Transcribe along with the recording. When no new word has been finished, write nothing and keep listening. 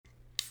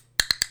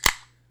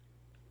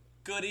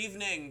Good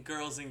evening,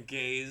 girls and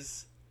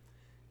gays.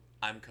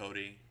 I'm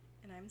Cody,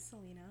 And I'm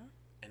Selena.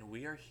 and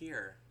we are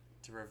here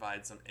to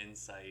provide some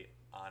insight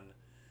on,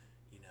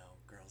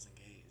 girls and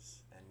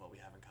gays and what we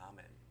have in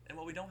common and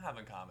what we don't have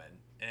in common.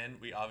 And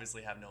we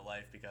obviously have no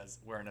life because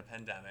we're in a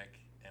pandemic,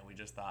 and we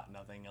just thought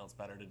nothing else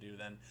better to do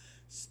than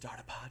start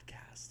a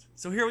podcast.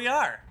 So here we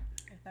are.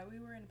 I thought we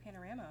were in a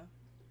panorama.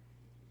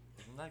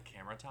 Isn't that a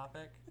camera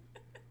topic?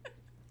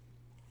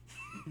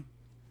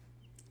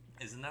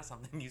 Isn't that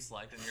something you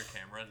select in your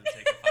camera to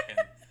take a fucking,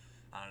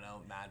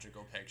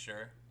 magical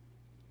picture?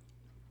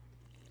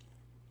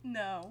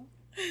 No.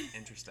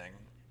 Interesting.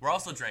 We're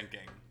also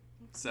drinking.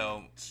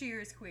 So.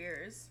 Cheers,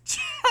 queers.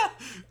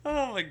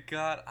 Oh my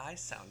god, I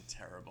sound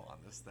terrible on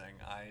this thing.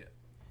 I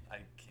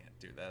can't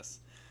do this.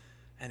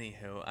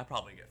 Anywho, I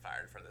probably get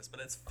fired for this, but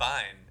it's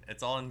fine.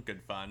 It's all in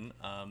good fun.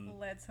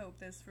 Let's hope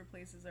this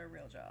replaces our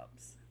real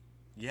jobs.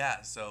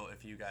 Yeah, so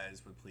if you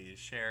guys would please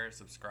share,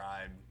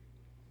 subscribe,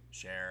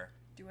 share.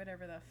 Do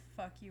whatever the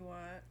fuck you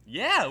want.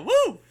 Yeah,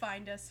 woo!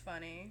 Find us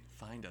funny.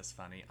 Find us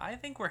funny. I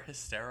think we're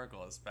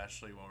hysterical,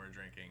 especially when we're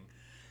drinking.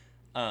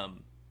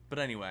 But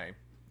anyway,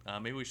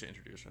 maybe we should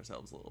introduce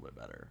ourselves a little bit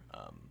better.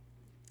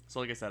 So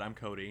like I said, I'm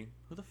Cody.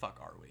 Who the fuck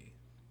are we?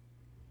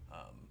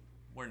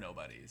 We're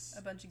nobodies.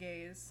 A bunch of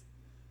gays.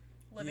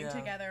 Living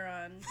together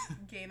on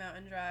Gay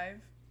Mountain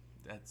Drive.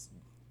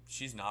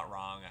 She's not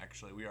wrong,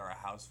 actually. We are a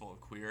house full of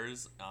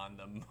queers on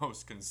the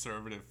most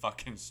conservative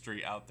fucking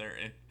street out there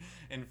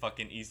in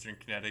fucking Eastern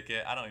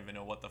Connecticut. I don't even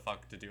know what the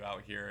fuck to do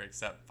out here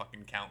except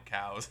fucking count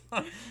cows.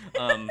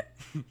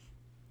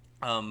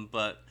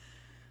 But,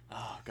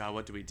 oh god,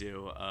 what do we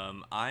do?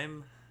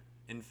 I'm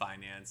in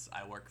finance.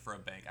 I work for a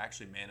bank. I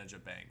actually manage a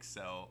bank,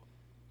 so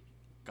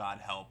God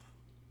help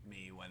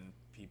me when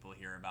people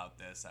hear about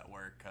this at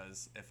work,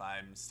 because if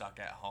I'm stuck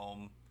at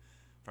home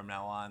from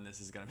now on,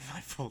 this is gonna be my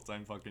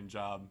full-time fucking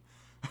job.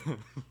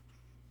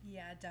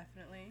 Yeah,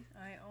 definitely.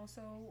 I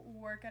also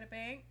work at a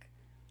bank.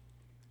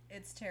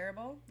 It's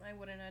terrible. I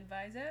wouldn't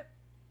advise it.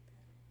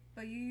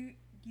 But you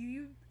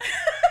we're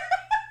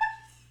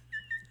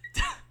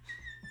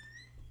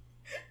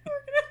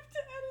gonna have to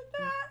edit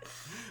that.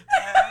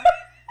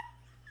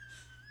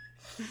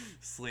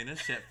 Selena's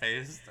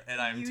shit-faced,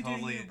 and I'm You do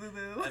totally you,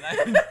 boo-boo. and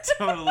I'm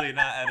totally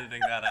not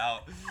editing that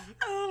out.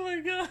 Oh my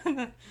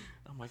god.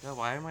 Oh my god,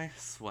 why am I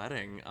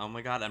sweating? Oh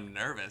my god, I'm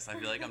nervous. I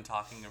feel like I'm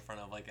talking in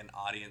front of like an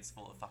audience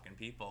full of fucking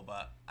people,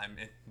 but I'm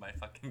in my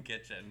fucking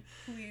kitchen.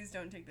 Please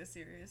don't take this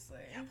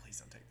seriously. Yeah, please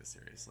don't take this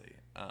seriously.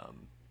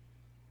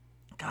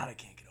 God, I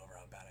can't get over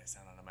how bad I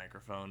sound on a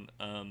microphone.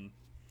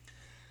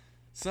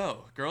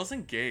 So, girls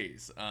and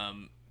gays.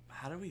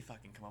 How did we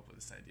fucking come up with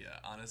this idea?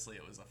 Honestly,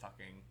 it was a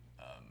fucking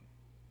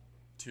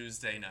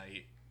Tuesday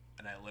night,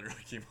 and I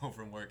literally came home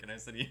from work, and I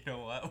said, you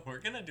know what? We're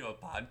gonna do a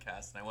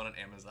podcast, and I went on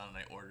Amazon, and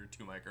I ordered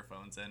 2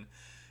 microphones, and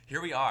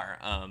here we are.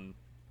 And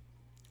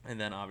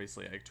then,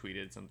 obviously, I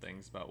tweeted some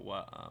things about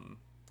what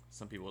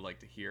some people would like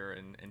to hear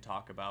and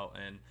talk about,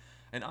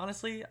 and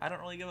honestly, I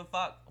don't really give a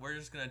fuck. We're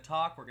just gonna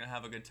talk, we're gonna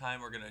have a good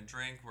time, we're gonna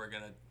drink, we're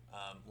gonna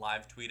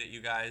live tweet at you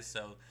guys,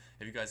 so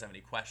if you guys have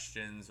any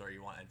questions or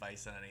you want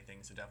advice on anything,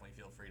 so definitely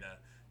feel free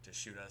to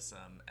shoot us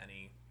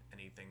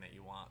anything that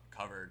you want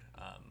covered.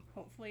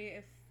 Hopefully,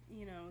 if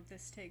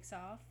this takes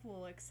off,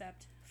 we'll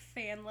accept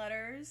fan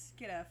letters,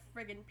 get a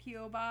friggin'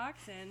 P.O.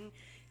 box, and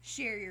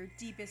share your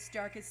deepest,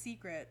 darkest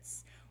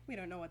secrets. We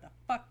don't know what the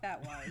fuck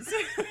that was.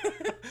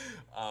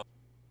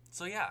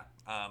 So yeah,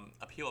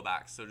 a P.O.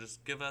 box. So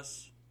just give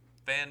us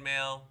fan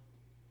mail,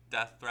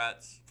 death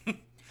threats.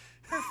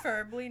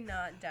 Preferably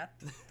not death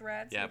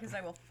threats, Yeah. because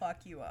I will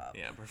fuck you up.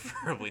 Yeah,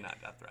 preferably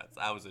not death threats.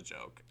 That was a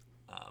joke.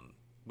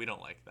 We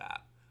don't like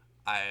that.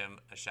 I am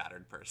a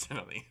shattered person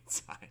on the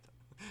inside.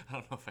 I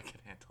don't know if I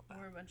can handle that.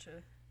 We're a bunch of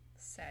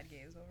sad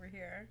gays over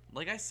here.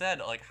 Like I said,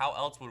 like how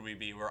else would we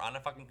be? We're on a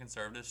fucking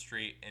conservative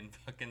street in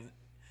fucking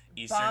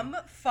Eastern.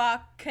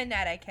 Bumfuck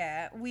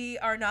Connecticut. We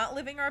are not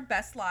living our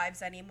best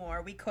lives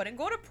anymore. We couldn't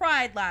go to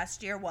Pride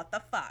last year. What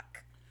the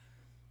fuck?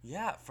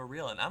 Yeah, for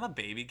real. And I'm a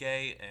baby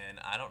gay, and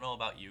I don't know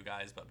about you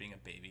guys, but being a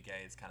baby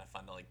gay, it's kind of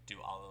fun to like do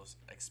all those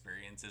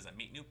experiences and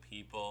meet new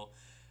people,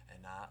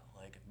 and not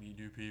like meet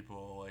new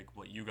people like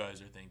what you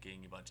guys are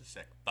thinking, you bunch of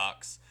sick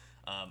fucks.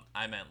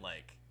 I meant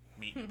like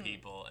meet new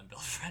people and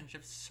build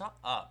friendships. Shut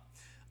up.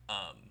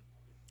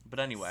 But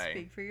anyway.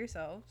 Speak for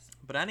yourselves.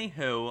 But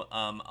anywho,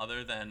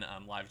 other than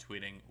live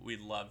tweeting,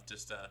 we'd love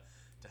just to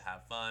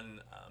have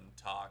fun,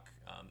 talk.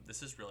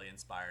 This is really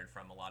inspired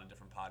from a lot of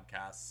different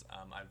podcasts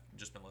I've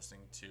just been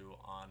listening to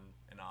on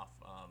and off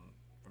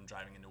from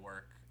driving into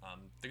work.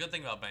 The good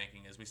thing about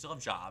banking is we still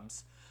have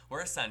jobs.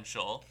 We're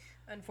essential.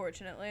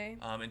 Unfortunately.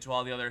 And to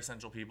all the other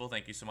essential people,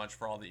 thank you so much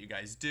for all that you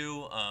guys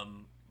do.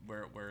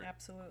 We're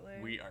Absolutely.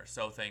 We are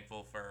so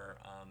thankful for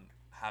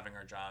having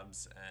our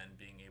jobs and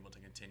being able to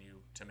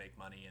continue to make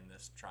money in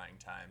this trying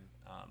time.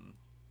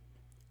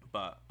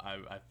 But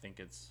I think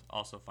it's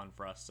also fun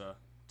for us to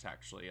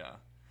actually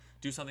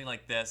do something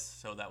like this,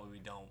 so that way we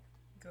don't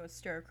go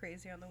stir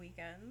crazy on the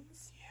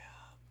weekends.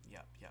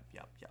 Yeah.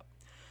 Yep.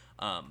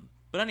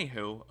 But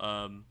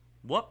anywho,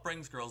 what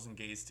brings girls and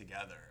gays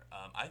together?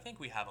 I think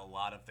we have a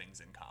lot of things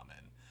in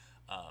common.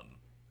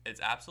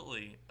 It's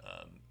absolutely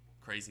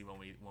crazy when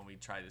we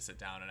try to sit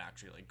down and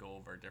actually like go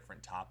over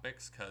different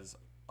topics, because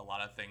a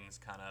lot of things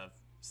kind of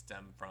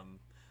stem from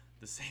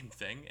the same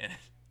thing,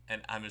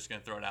 and I'm just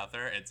gonna throw it out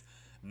there. It's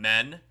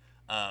men.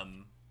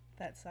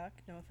 That suck.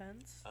 No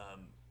offense.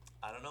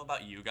 I don't know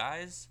about you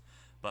guys,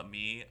 but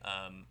me,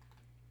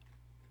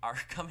 our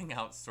coming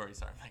out story.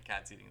 Sorry, my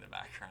cat's eating in the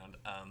background.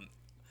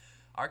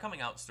 Our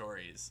coming out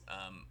stories.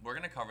 We're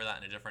gonna cover that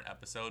in a different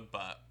episode,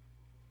 but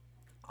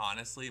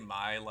honestly,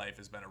 my life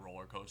has been a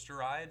roller coaster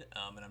ride,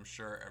 and I'm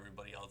sure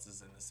everybody else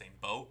is in the same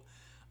boat.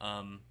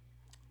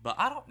 But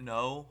I don't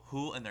know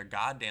who in their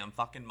goddamn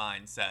fucking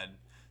mind said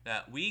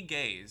that we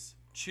gays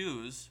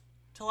choose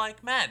to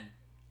like men.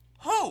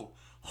 Who?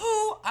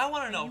 Who? I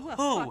want to know you a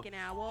who fucking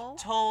owl?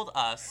 told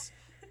us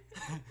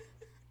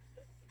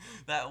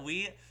that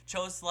we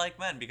chose to like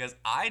men, because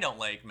I don't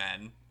like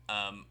men.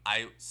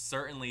 I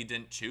certainly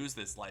didn't choose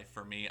this life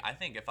for me. I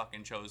think it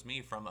fucking chose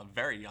me from a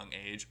very young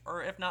age,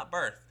 or if not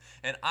birth.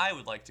 And I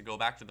would like to go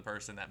back to the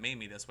person that made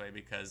me this way,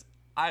 because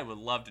I would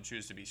love to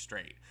choose to be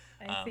straight.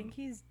 I think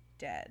he's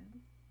dead.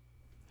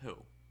 Who?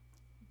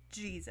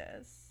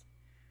 Jesus.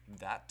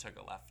 That took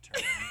a left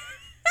turn.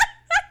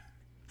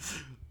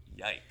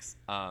 Yikes.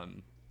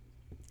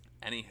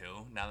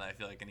 Anywho, now that I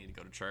feel like I need to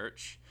go to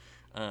church,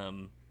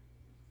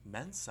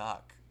 men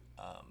suck.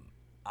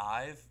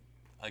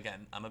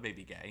 I'm a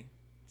baby gay,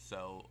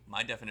 so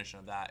my definition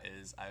of that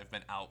is I've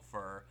been out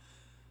for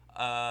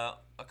a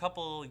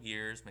couple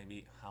years,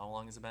 maybe. How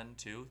long has it been?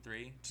 2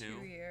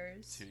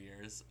 years. 2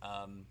 years.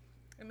 I'm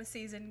a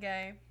seasoned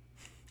gay.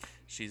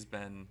 She's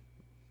been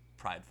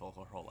prideful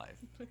her whole life.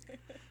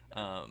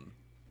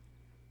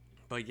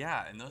 But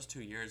yeah, in those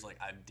 2 years, like,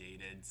 I've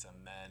dated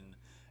some men,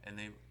 and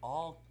they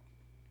all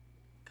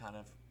kind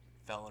of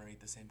fell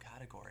underneath the same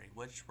category,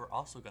 which we're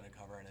also going to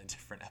cover in a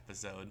different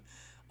episode.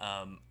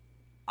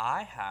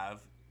 I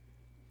have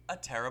a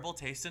terrible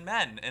taste in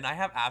men, and I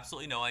have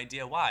absolutely no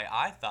idea why.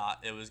 I thought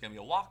it was going to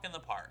be a walk in the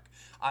park.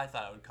 I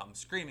thought I would come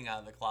screaming out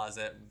of the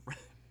closet,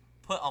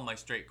 put all my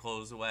straight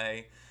clothes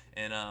away,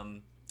 and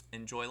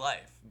enjoy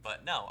life.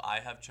 But no,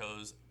 I have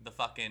chose the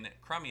fucking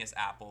crummiest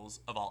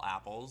apples of all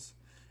apples,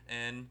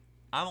 and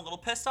I'm a little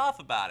pissed off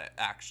about it,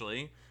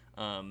 actually.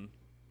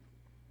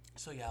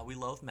 So yeah, we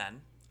loathe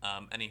men.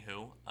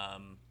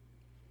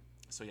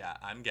 So yeah,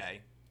 I'm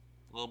gay,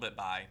 a little bit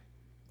bi.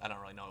 I don't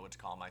really know what to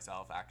call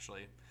myself,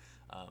 actually.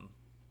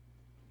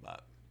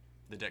 But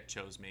the dick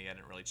chose me. I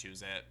didn't really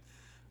choose it.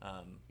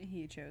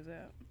 He chose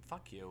it.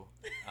 Fuck you.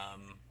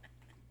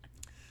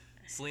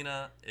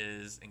 Selena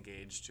is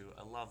engaged to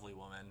a lovely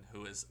woman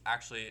who is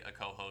actually a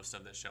co-host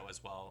of this show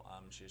as well.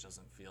 She just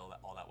doesn't feel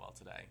all that well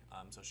today.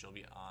 So she'll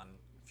be on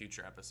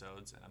future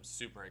episodes, and I'm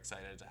super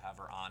excited to have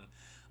her on.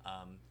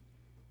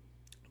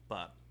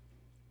 But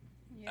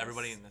Yes.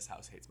 everybody in this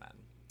house hates men.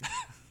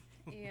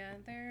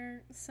 Yeah,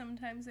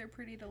 sometimes they're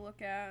pretty to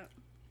look at.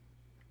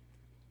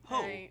 Who?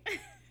 Right.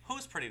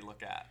 Who's pretty to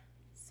look at?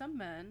 Some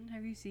men.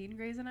 Have you seen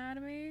Grey's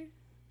Anatomy?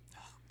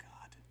 Oh,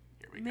 God.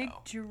 Here we go.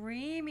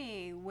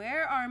 McDreamy,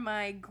 where are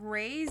my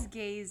Grey's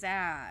gays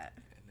at?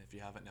 And if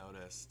you haven't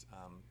noticed,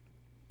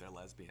 they're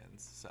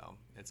lesbians, so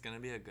it's going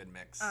to be a good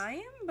mix. I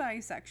am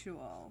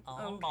bisexual.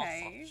 I'm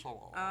Okay.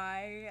 bisexual.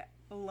 I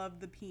love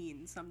the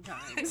peen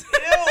sometimes.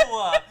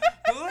 Ew!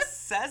 Who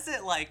says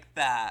it like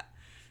that?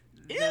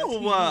 The Ew!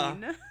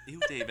 peen. Ew,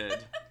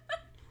 David.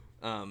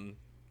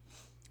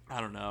 I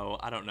don't know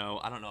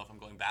if I'm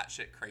going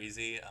batshit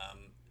crazy,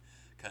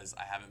 because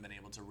I haven't been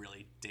able to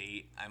really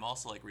date. I'm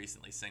also, like,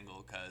 recently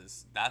single,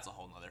 because that's a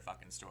whole nother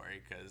fucking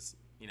story, because,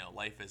 you know,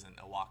 life isn't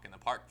a walk in the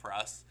park for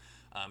us.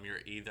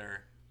 You're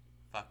either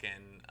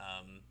fucking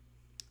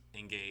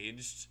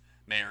engaged,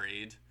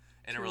 married,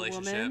 in To a a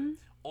relationship, woman?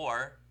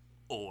 or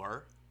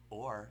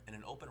in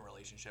an open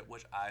relationship,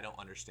 which I don't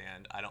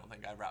understand. I don't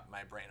think I've wrapped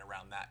my brain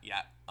around that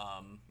yet.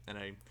 And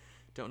I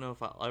don't know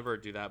if I'll ever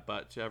do that,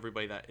 but to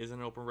everybody that is in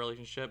an open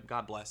relationship,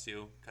 God bless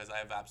you, because I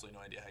have absolutely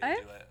no idea how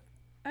you do it.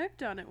 I've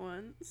done it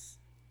once.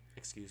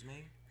 Excuse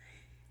me?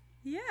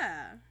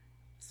 Yeah,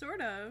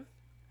 sort of.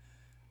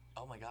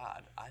 Oh my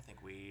God, I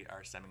think we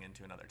are stemming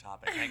into another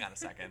topic. Hang on a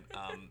second.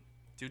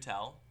 Do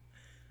tell.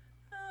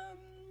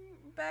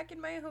 Back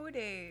in my hoe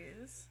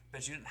days.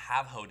 But you didn't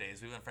have hoe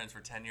days. We've been friends for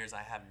 10 years.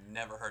 I have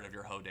never heard of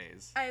your hoe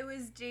days. I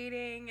was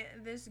dating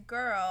this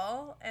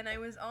girl, and I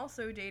was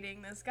also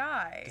dating this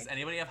guy. Does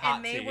anybody have hot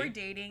And they tea? were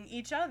dating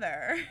each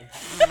other.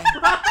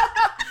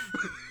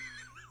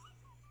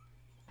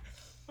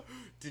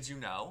 Did you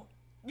know?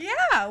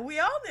 Yeah, we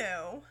all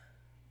knew.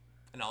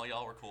 And all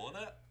y'all were cool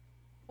with it?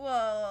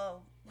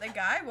 Well, the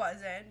guy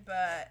wasn't,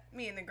 but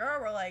me and the girl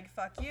were like,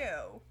 fuck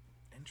you.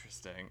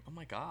 Interesting. Oh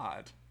my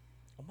God.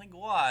 Oh my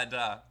God.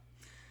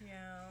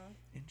 Yeah.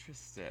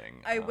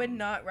 Interesting. I would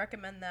not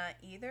recommend that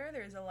either.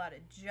 There's a lot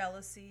of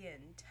jealousy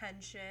and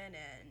tension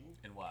and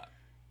In what?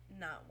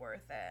 not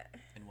worth it.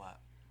 In what?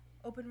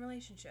 Open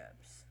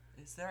relationships.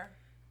 Is there?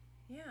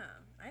 Yeah,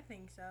 I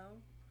think so.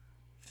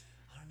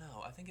 I don't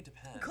know. I think it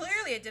depends.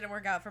 Clearly it didn't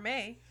work out for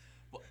me.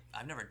 Well,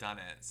 I've never done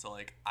it, so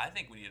like I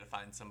think we need to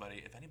find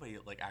somebody. If anybody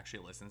like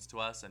actually listens to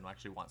us and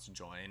actually wants to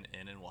join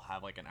in, and we'll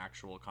have like an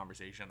actual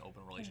conversation,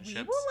 open relationships.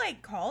 We will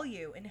like call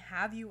you and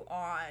have you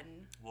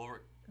on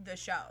the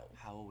show.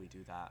 How will we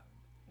do that?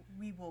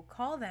 We will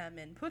call them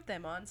and put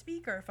them on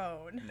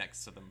speakerphone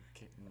Next to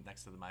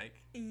the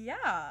mic.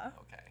 Yeah.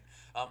 Okay.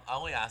 I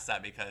only asked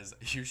that because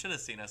you should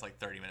have seen us like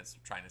 30 minutes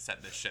trying to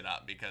set this shit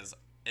up, because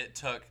it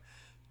took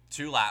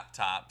 2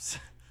 laptops,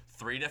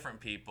 3 different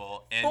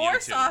people, and 4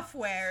 YouTube,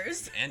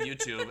 softwares, and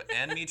YouTube,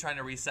 and me trying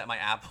to reset my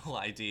Apple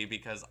ID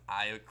because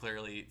I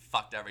clearly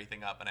fucked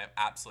everything up, and I have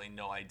absolutely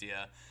no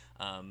idea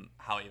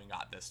how I even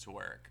got this to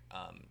work.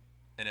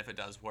 And if it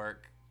does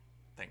work,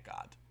 thank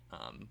God.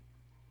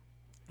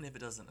 And if it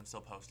doesn't, I'm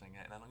still posting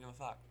it, and I don't give a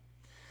fuck.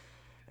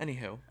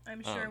 Anywho,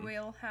 I'm sure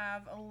we'll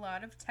have a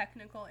lot of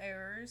technical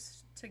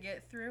errors to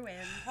get through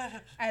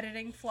and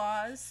editing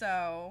flaws,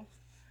 so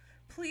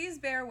please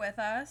bear with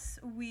us.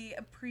 We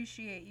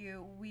appreciate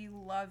you. We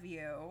love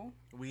you.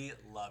 We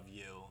love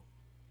you.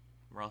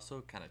 We're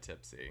also kind of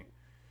tipsy.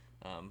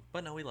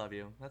 But no, we love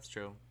you. That's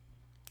true.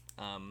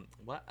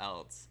 What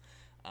else?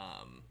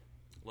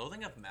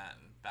 Loathing of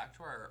men. Back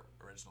to our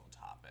original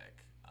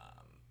topic.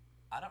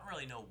 I don't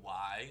really know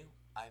why.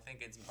 I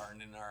think it's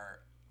burned in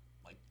our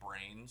like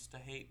brains to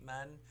hate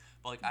men,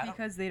 but like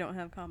because they don't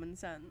have common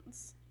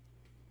sense.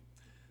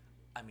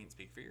 I mean,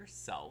 speak for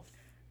yourself.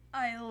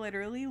 I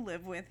literally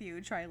live with you.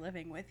 Try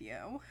living with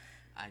you.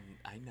 I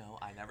know.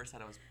 I never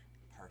said I was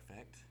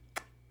perfect.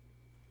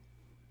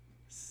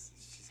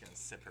 She's gonna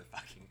sip her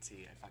fucking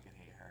tea. I fucking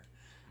hate her.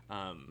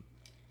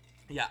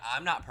 Yeah,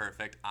 I'm not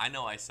perfect. I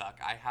know I suck.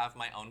 I have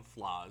my own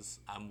flaws.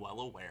 I'm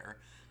well aware.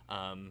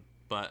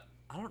 But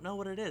I don't know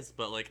what it is.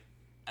 But like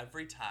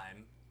every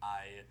time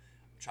I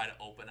try to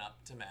open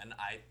up to men,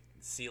 I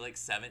see like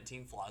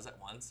 17 flaws at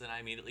once, and I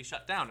immediately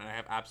shut down, and I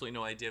have absolutely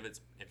no idea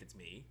if it's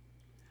me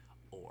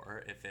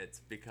or if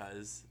it's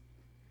because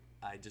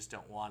I just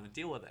don't want to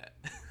deal with it.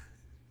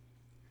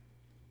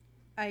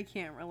 I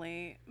can't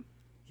relate.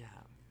 Yeah,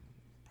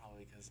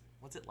 probably because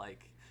what's it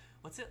like?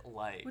 What's it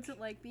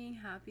like being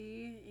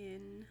happy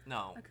in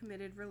a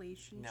committed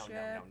relationship?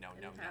 No,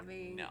 and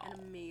having an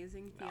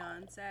amazing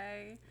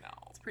fiance. No,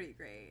 it's pretty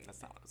great.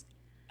 That's not what I was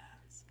gonna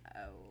ask.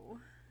 Oh.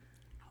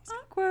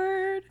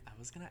 Awkward. I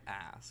was gonna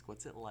ask,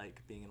 what's it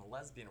like being in a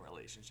lesbian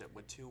relationship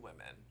with 2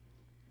 women?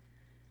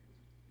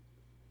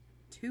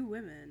 2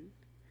 women?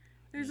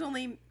 There's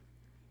only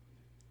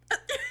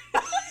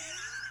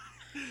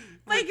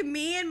like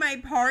me and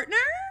my partner?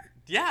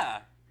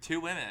 Yeah, 2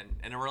 women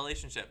in a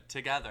relationship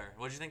together.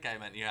 What do you think I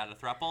meant? You had a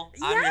throuple?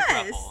 Yes.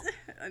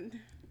 I'm your throuple.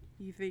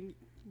 You think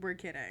we're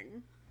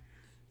kidding?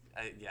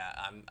 Yeah,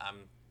 I'm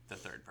the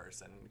 3rd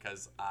person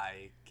because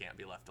I can't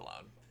be left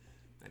alone.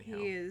 Anyhow.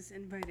 He is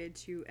invited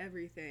to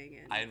everything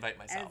and I invite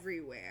myself.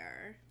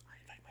 Everywhere. I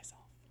invite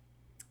myself.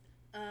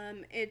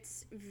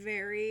 It's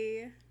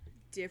very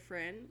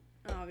different,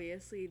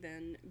 obviously,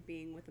 than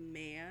being with a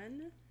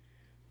man.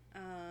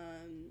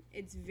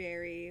 It's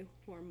very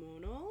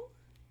hormonal,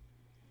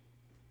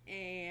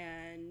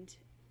 and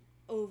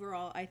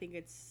overall, I think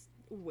it's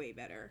way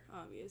better,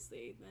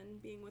 obviously, than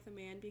being with a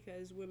man,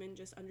 because women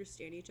just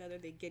understand each other,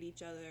 they get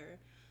each other.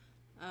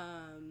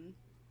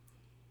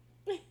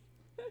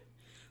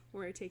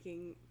 We're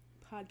taking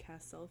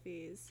podcast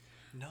selfies.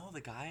 No,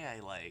 the guy I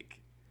like,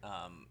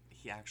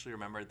 he actually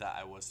remembered that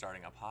I was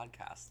starting a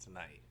podcast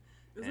tonight.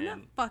 Isn't that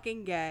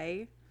fucking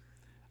gay?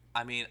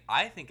 I mean,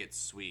 I think it's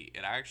sweet.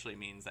 It actually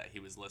means that he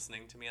was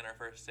listening to me on our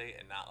first date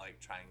and not, like,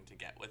 trying to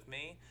get with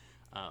me.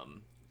 I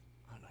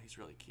don't know, he's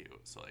really cute.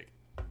 So, like,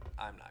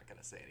 I'm not going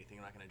to say anything.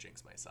 I'm not going to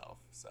jinx myself.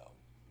 So,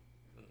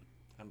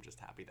 I'm just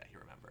happy that he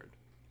remembered.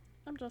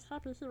 I'm just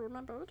happy he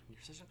remembered. You're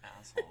such an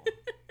asshole.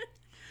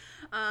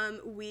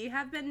 We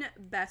have been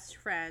best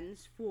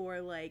friends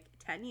for, like,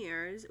 10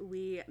 years.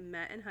 We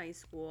met in high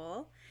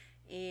school,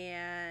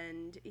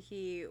 and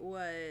he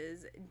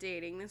was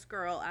dating this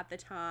girl at the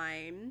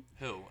time.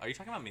 Who? Are you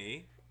talking about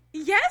me?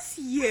 Yes,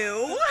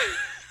 you!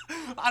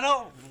 I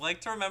don't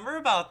like to remember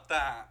about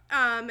that.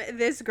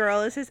 This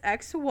girl is his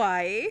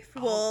ex-wife.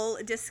 Oh.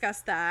 We'll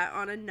discuss that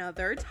on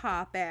another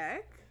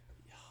topic.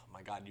 Oh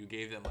my God, you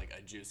gave them like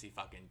a juicy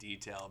fucking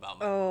detail about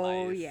my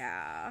life. Oh,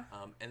 yeah.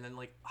 And then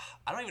like,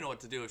 I don't even know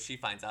what to do if she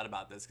finds out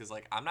about this, because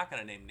like, I'm not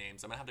going to name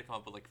names. I'm going to have to come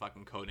up with like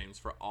fucking code names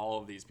for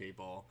all of these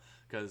people,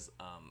 because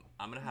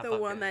I'm going to have the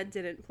one that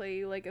didn't play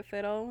you like a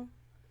fiddle.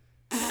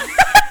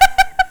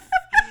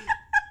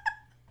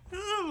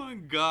 Oh my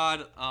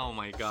God. Oh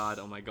my God.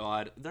 Oh my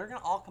God. They're going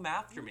to all come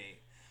after me.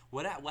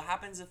 What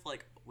happens if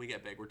like we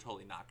get big? We're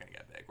totally not going to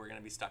get big. We're going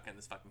to be stuck in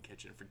this fucking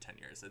kitchen for 10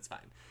 years. It's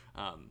fine.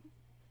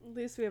 At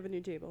least we have a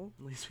new table.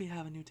 At least we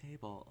have a new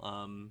table.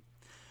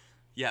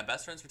 Yeah,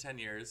 best friends for 10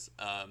 years.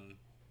 I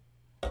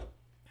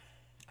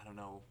don't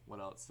know what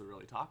else to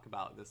really talk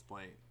about at this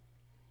point.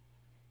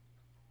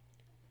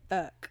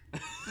 Fuck.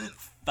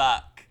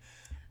 Fuck.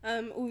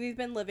 We've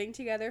been living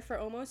together for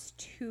almost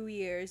 2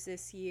 years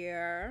this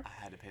year.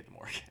 I had to pay the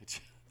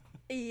mortgage.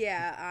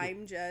 Yeah,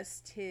 I'm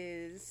just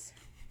his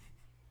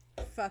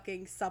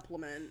fucking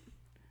supplement.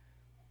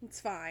 It's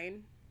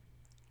fine.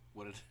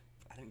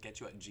 I didn't get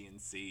you at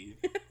GNC.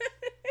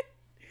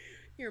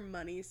 Your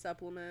money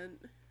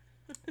supplement.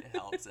 It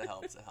helps. It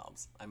helps. It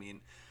helps. I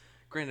mean,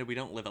 granted, we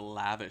don't live a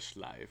lavish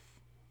life,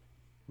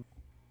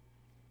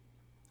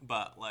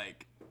 but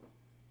like,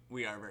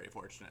 we are very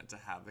fortunate to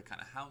have the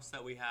kind of house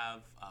that we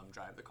have,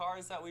 drive the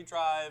cars that we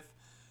drive.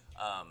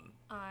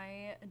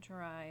 I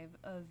drive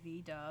a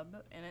V-Dub,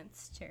 and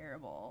it's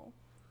terrible.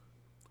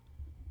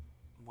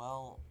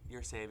 Well,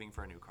 you're saving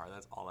for a new car.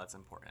 That's all that's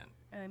important.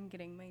 I'm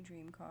getting my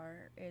dream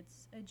car.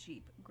 It's a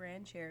Jeep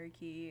Grand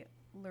Cherokee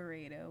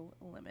Laredo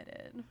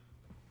Limited.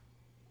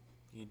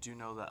 You do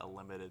know that a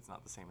Limited is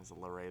not the same as a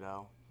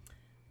Laredo?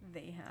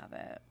 They have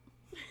it.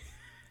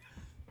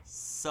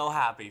 So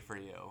happy for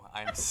you.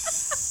 I'm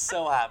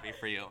so happy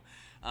for you.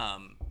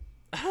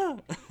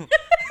 But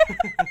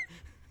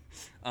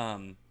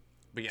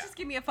yeah. Just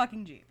give me a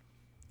fucking Jeep.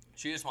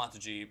 She just wants a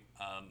Jeep.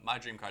 My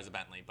dream car is a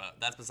Bentley, but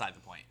that's beside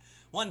the point.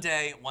 One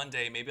day,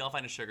 maybe I'll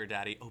find a sugar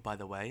daddy. Oh, by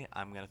the way,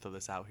 I'm going to throw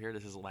this out here.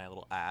 This is my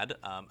little ad.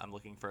 I'm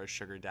looking for a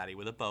sugar daddy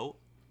with a boat.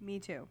 Me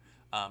too.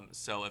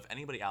 So if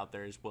anybody out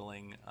there is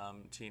willing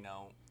to,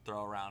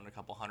 throw around a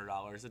couple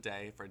 $100 a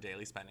day for a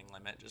daily spending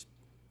limit, just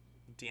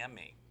DM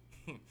me.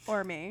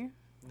 Or me.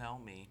 No,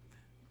 me.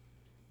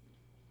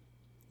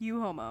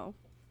 You homo.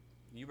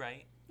 You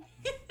right.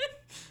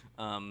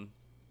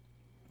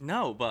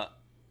 No, but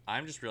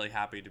I'm just really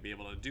happy to be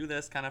able to do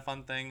this kind of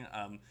fun thing.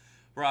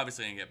 We're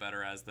obviously going to get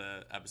better as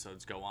the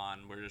episodes go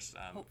on. We're just...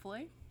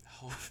 hopefully.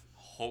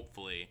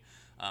 Hopefully.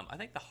 I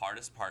think the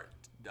hardest part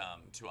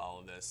to all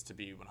of this, to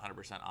be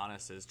 100%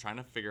 honest, is trying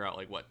to figure out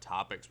like what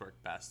topics work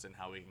best and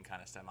how we can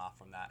kind of stem off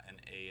from that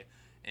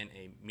in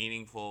a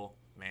meaningful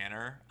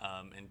manner,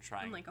 and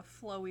trying... In like a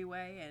flowy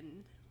way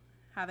and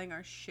having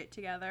our shit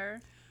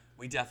together.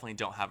 We definitely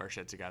don't have our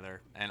shit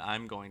together, and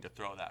I'm going to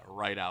throw that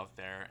right out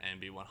there and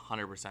be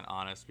 100%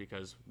 honest,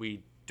 because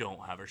we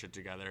don't have our shit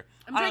together.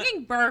 I'm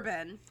drinking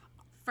bourbon,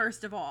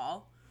 first of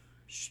all.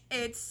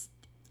 It's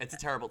a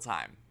terrible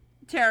time.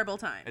 Terrible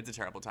time. It's a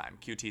terrible time.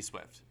 QT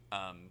Swift. It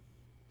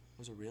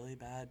was a really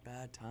bad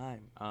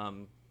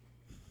time.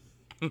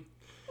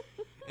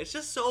 It's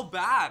just so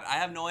bad. I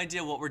have no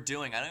idea what we're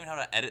doing. I don't even know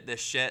how to edit this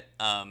shit.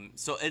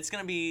 So it's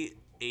going to be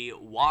a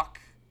walk,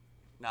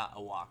 not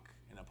a walk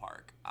in a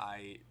park.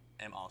 I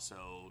am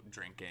also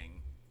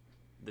drinking.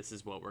 This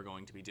is what we're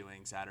going to be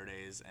doing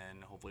Saturdays,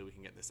 and hopefully we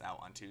can get this out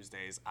on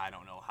Tuesdays. I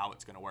don't know how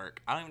it's going to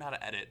work. I don't even know how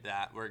to edit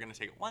that. We're going to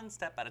take it one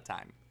step at a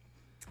time.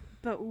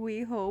 But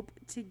we hope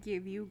to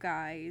give you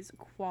guys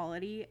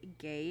quality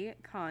gay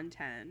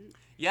content.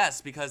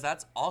 Yes, because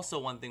that's also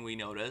one thing we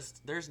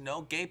noticed. There's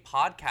no gay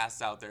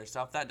podcasts out there.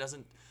 Stuff that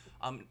doesn't...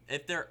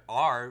 if there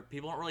are,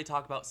 people don't really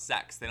talk about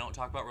sex. They don't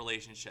talk about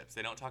relationships.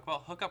 They don't talk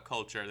about hookup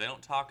culture. They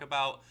don't talk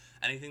about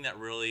anything that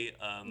really...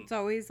 it's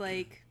always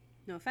like,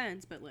 no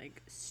offense, but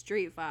like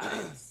straight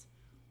vibes.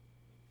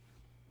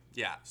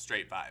 Yeah,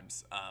 straight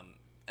vibes.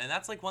 And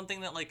that's like one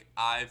thing that like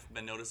I've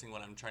been noticing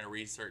when I'm trying to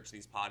research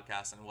these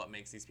podcasts and what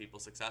makes these people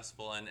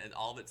successful, and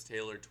all of it's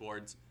tailored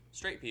towards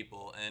straight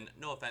people. And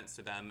no offense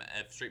to them,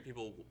 if straight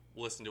people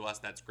listen to us,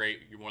 that's great.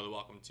 You're more than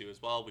welcome to as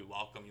well. We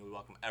welcome you. We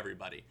welcome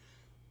everybody.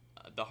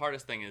 The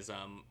hardest thing is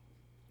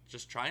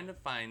just trying to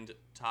find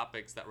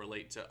topics that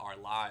relate to our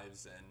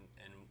lives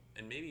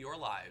and maybe your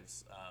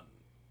lives.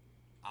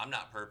 I'm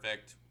not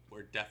perfect.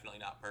 We're definitely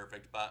not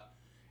perfect, but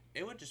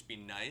it would just be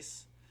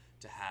nice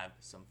to have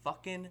some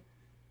fucking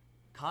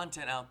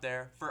content out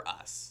there for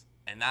us,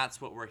 and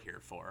that's what we're here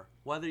for.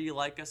 Whether you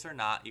like us or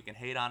not, you can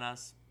hate on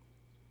us,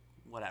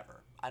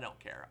 whatever. I don't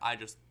care. I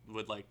just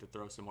would like to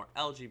throw some more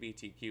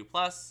LGBTQ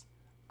plus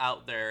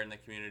out there in the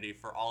community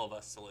for all of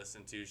us to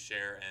listen to,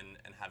 share,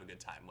 and have a good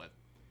time with.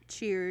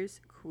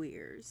 Cheers,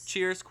 queers.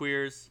 Cheers,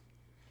 queers.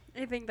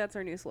 I think that's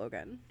our new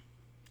slogan.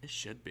 It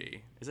should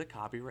be. Is it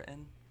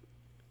copywritten?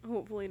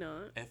 Hopefully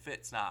not. If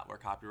it's not, we're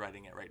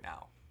copywriting it right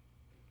now.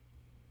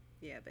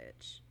 Yeah,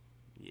 bitch.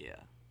 Yeah.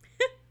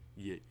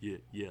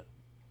 Yeah.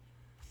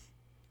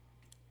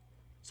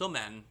 So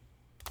men,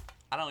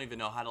 I don't even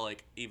know how to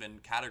like even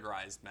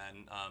categorize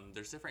men.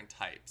 There's different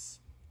types,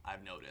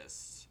 I've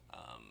noticed.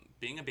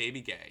 Being a baby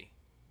gay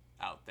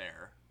out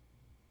there,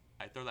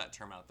 I throw that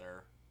term out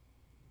there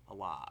a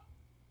lot,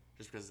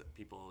 just because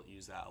people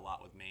use that a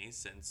lot with me,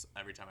 since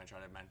every time I try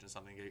to mention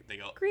something, they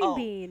go, Green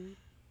bean.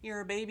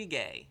 You're a baby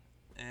gay.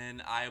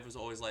 And I was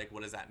always like,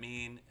 what does that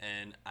mean?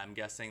 And I'm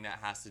guessing that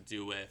has to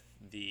do with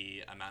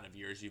the amount of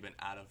years you've been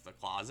out of the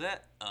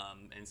closet.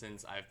 And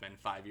since I've been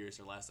 5 years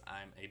or less,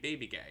 I'm a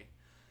baby gay,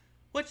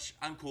 which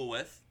I'm cool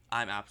with.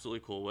 I'm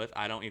absolutely cool with.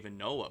 I don't even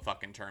know what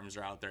fucking terms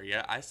are out there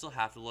yet. I still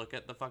have to look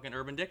at the fucking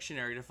Urban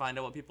Dictionary to find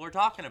out what people are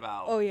talking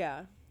about. Oh,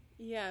 yeah.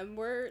 Yeah, and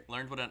we're...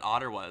 Learned what an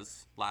otter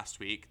was last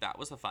week. That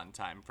was a fun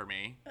time for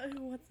me.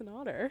 What's an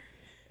otter?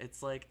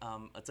 It's like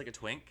a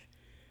twink,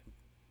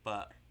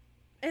 but...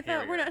 I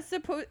thought we're not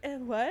supposed...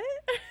 what?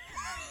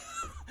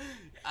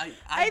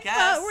 I guess.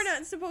 Thought we're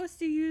not supposed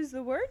to use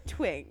the word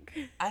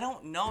twink. I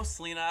don't know,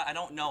 Selena. I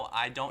don't know.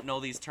 I don't know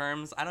these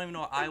terms. I don't even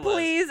know what I was.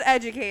 Please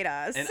educate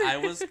us. And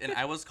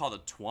I was called a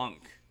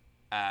twunk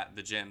at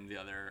the gym the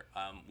other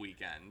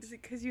weekend. Is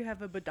it because you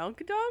have a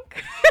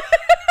badunkadunk?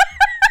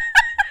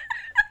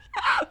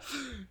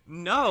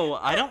 No,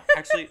 I don't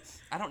actually.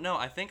 I don't know.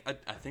 I think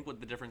what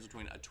the difference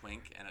between a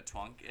twink and a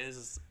twunk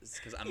is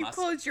because I'm You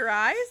close your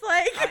eyes,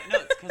 like. no,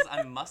 it's because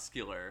I'm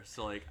muscular.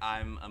 So like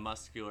I'm a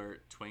muscular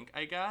twink,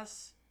 I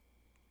guess.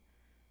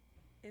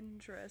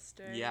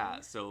 Interesting.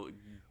 Yeah. So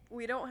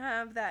we don't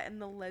have that in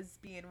the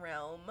lesbian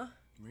realm.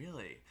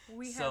 really,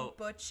 We have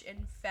butch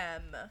and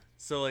femme.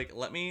 So like,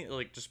 let me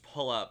like just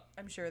pull up.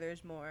 I'm sure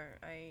there's more.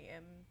 I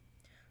am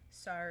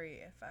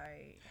sorry if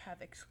I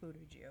have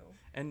excluded you.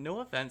 And no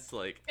offense, to,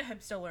 like.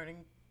 I'm still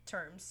learning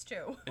terms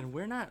too. And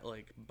we're not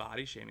like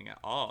body shaming at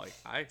all. Like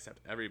I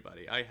accept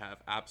everybody. I have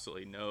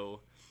absolutely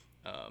no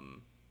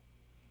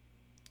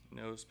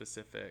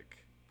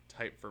specific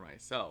type for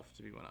myself,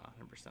 to be 100%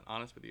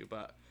 honest with you.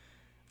 But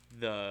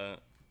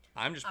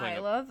I'm just playing. I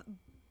love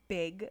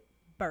big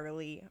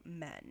burly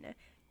men.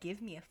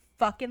 Give me a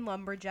fucking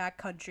lumberjack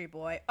country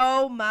boy.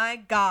 Oh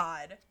my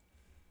god.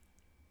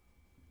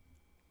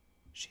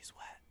 She's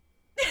wet.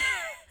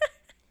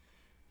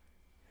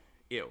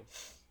 Ew.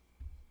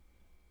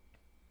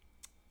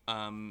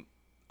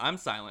 I'm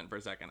silent for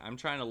a second. I'm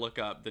trying to look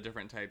up the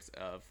different types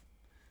of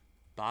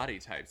body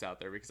types out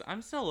there because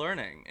I'm still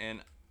learning.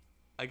 And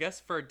I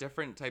guess for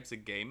different types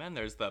of gay men,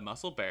 there's the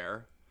muscle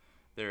bear,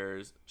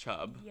 there's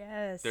chub,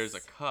 Yes. there's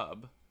a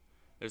cub,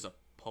 there's a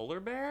polar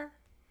bear,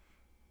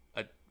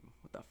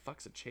 what the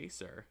fuck's a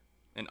chaser,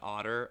 an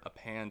otter, a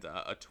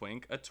panda, a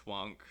twink, a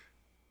twunk,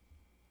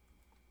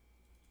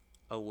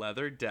 a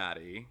leather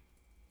daddy.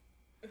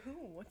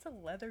 Ooh, what's a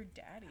leather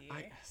daddy?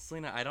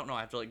 Selena, I don't know.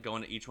 I have to like go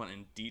into each one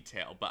in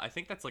detail, but I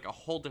think that's like a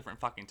whole different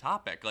fucking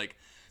topic. Like,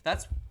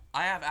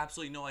 I have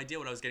absolutely no idea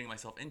what I was getting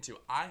myself into.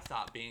 I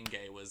thought being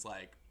gay was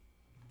like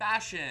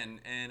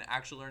fashion and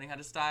actually learning how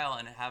to style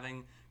and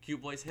having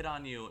cute boys hit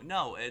on you.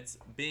 No, it's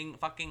being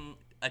fucking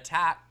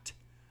attacked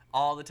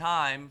all the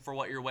time for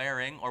what you're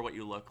wearing or what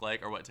you look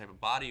like or what type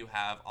of body you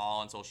have, all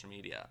on social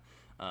media.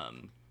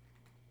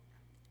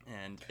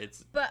 And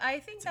but I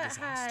think that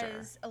disaster.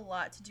 has a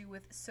lot to do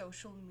with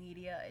social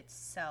media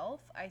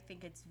itself. I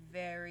think it's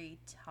very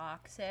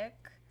toxic.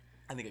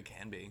 I think it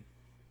can be.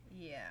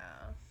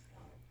 Yeah.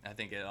 I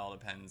think it all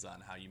depends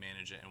on how you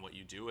manage it and what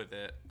you do with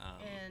it.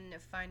 And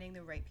finding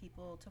the right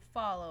people to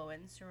follow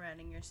and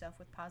surrounding yourself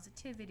with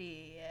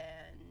positivity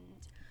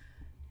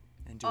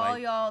and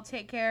y'all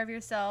take care of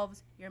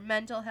yourselves, your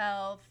mental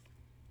health.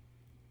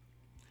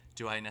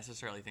 Do I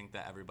necessarily think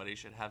that everybody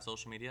should have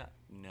social media?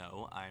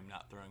 No, I'm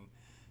not throwing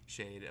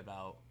shade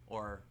about,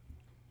 or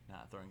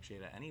not throwing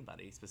shade at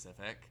anybody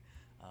specific,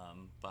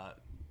 but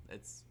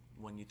it's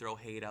when you throw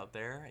hate out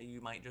there,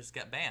 you might just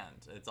get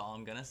banned. It's all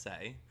I'm gonna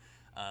say.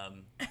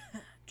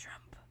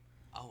 Trump.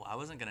 Oh, I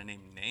wasn't gonna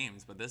name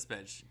names, but this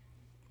bitch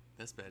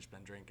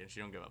been drinking. She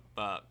don't give a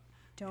fuck.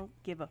 Don't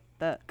give a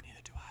fuck.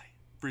 Neither do I.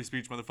 Free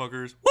speech,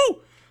 motherfuckers.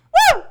 Woo!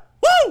 Woo!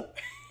 Woo!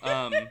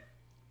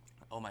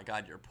 Oh my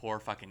god, your poor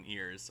fucking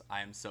ears.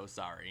 I am so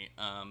sorry.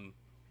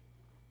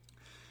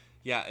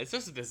 Yeah, it's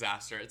just a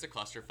disaster. It's a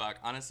clusterfuck.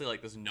 Honestly,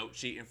 like this note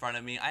sheet in front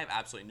of me, I have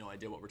absolutely no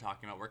idea what we're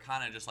talking about. We're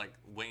kind of just like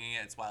winging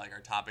it. It's why like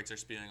our topics are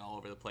spewing all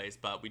over the place.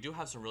 But we do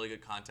have some really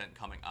good content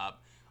coming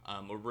up.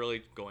 We're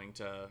really going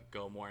to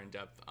go more in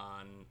depth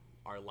on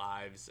our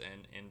lives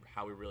and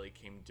how we really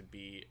came to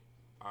be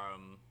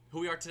who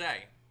we are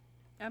today.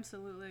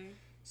 Absolutely.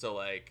 So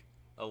like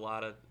a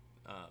lot of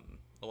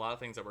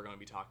things that we're going to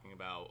be talking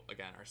about,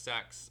 again, are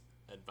sex,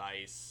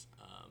 advice,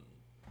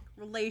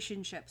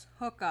 relationships,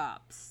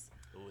 hookups.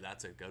 Ooh,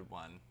 that's a good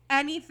one.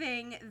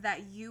 Anything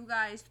that you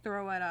guys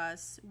throw at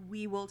us,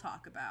 we will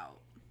talk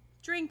about.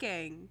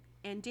 Drinking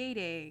and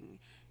dating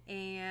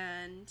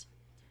and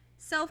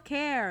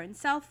self-care and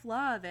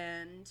self-love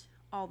and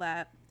all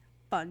that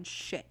fun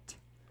shit.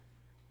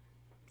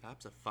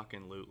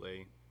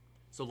 Abso-fucking-lutely.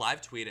 So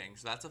live tweeting,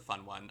 so that's a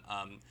fun one.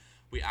 I've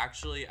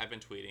been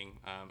tweeting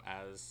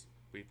as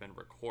we've been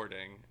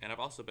recording, and I've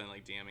also been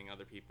like DMing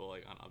other people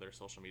like on other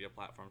social media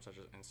platforms such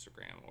as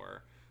Instagram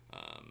or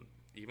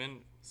even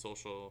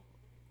social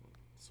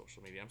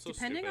media. I'm so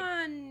Depending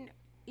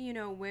stupid.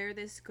 on where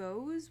this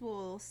goes,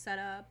 we'll set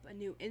up a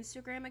new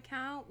Instagram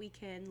account. We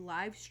can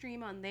live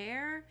stream on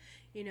there,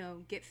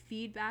 get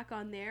feedback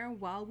on there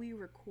while we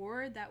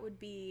record. That would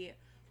be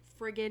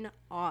friggin'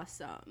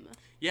 awesome.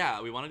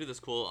 Yeah, we want to do this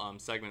cool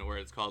segment where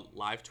it's called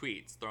live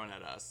tweets thrown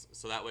at us,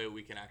 so that way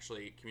we can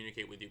actually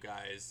communicate with you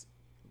guys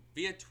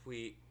via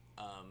Twitter,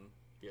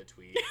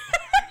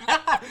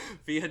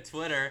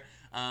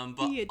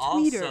 but Via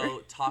also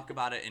tweeter. talk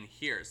about it in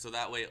here. So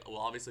that way we'll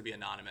obviously be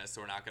anonymous,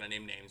 so we're not going to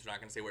name names. We're not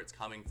going to say where it's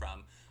coming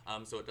from.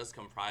 So it does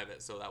come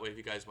private. So that way if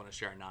you guys want to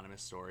share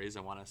anonymous stories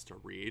and want us to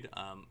read,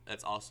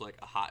 that's also like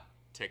a hot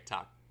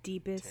TikTok.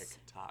 Deepest,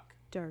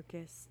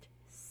 darkest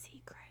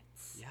secrets.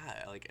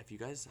 Yeah, like have you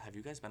guys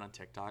been on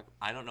TikTok?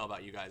 I don't know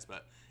about you guys,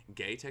 but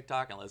gay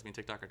TikTok and lesbian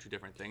TikTok are two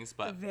different things,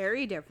 but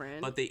very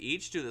different. But they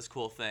each do this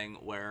cool thing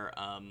where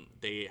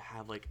they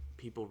have like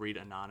people read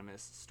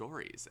anonymous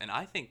stories, and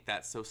I think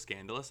that's so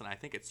scandalous, and I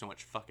think it's so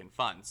much fucking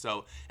fun.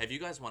 So if you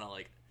guys want to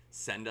like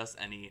send us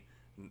any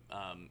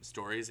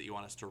stories that you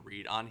want us to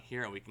read on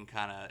here, and we can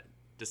kind of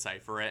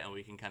decipher it, and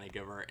we can kind of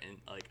give her in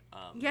like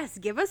Yes,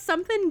 give us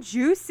something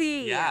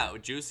juicy. yeah,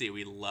 juicy.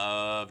 We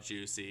love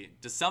juicy.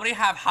 Does somebody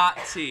have hot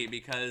tea?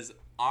 Because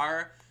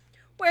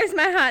Where's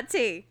my hot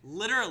tea?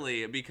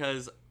 literally,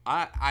 because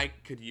I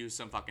could use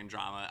some fucking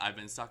drama. I've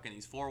been stuck in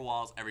these four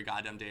walls every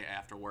goddamn day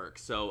after work.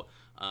 So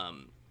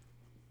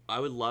I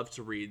would love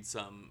to read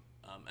some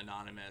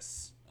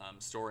anonymous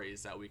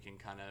stories that we can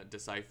kind of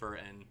decipher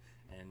and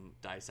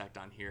dissect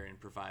on here and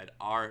provide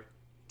our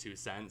 2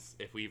 cents,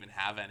 if we even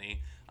have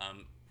any.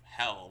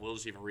 Hell, we'll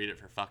just even read it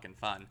for fucking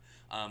fun.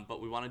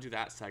 But we want to do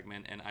that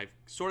segment, and I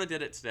sort of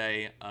did it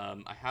today.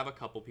 I have a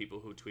couple people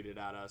who tweeted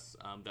at us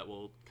that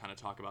will kind of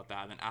talk about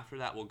that. And after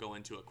that, we'll go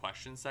into a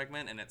question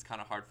segment, and it's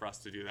kind of hard for us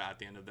to do that at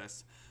the end of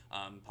this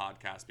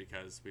podcast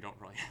because we don't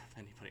really have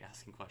anybody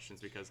asking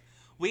questions because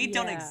we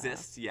don't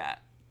exist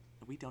yet.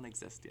 We don't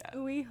exist yet.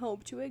 We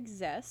hope to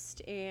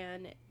exist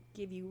and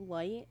give you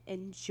light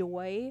and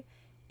joy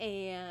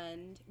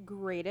and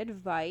great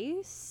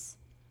advice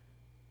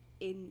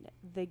in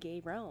the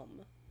gay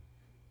realm.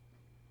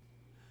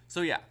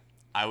 So yeah,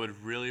 I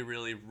would really,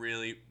 really,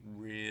 really,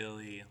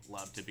 really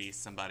love to be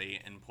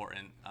somebody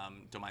important.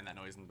 Don't mind that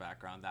noise in the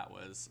background. That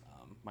was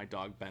my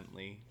dog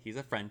Bentley. He's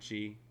a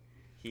Frenchie.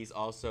 He's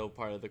also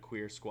part of the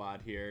queer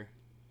squad here.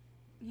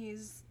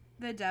 He's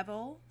the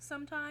devil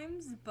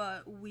sometimes,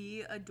 but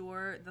we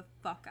adore the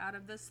fuck out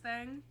of this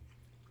thing.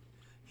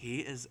 He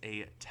is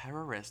a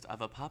terrorist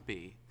of a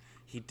puppy.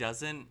 He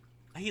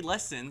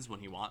listens when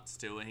he wants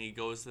to, and he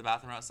goes to the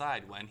bathroom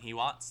outside when he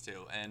wants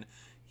to, and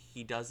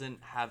he doesn't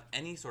have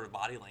any sort of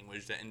body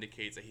language that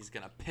indicates that he's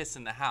gonna piss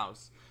in the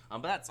house.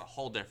 But that's a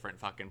whole different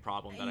fucking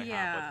problem that I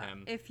have with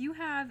him. If you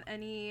have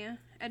any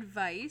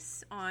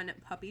advice on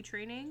puppy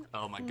training,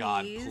 oh my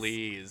god,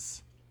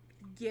 please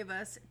give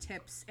us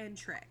tips and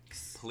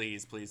tricks.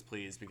 Please, please,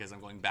 please, because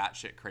I'm going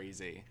batshit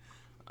crazy.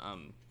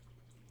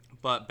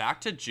 But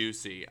back to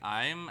Juicy.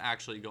 I'm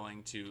actually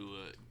going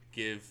to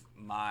give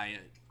my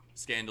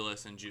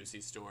scandalous and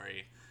juicy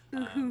story.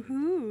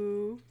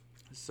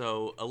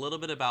 So a little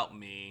bit about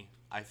me.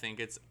 I think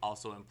it's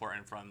also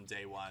important from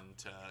day one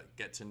to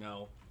get to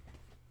know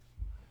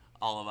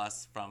all of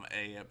us from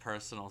a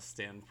personal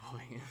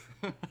standpoint.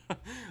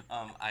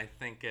 I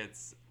think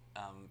it's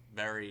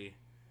very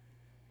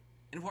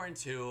important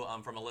too,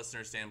 from a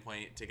listener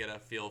standpoint, to get a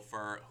feel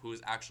for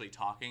who's actually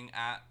talking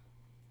at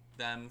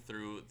them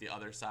through the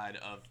other side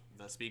of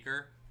the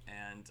speaker.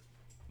 And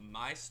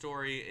my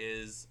story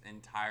is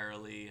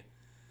entirely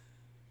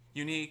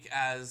unique,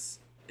 as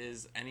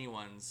is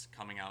anyone's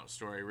coming out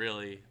story,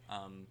 really.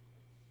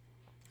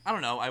 I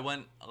don't know.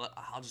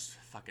 I'll just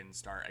fucking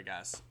start, I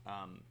guess.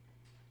 I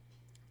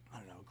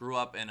don't know. Grew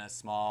up in a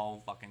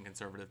small fucking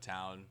conservative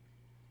town,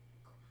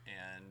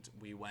 and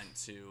we went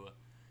to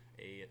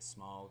a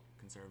small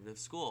conservative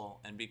school.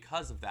 And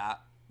because of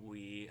that,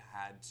 we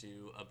had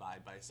to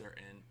abide by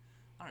certain,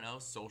 I don't know,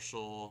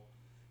 social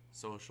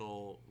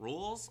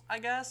rules, I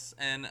guess.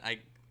 And I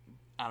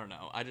don't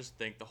know. I just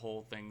think the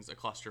whole thing's a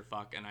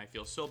clusterfuck, and I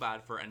feel so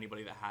bad for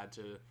anybody that has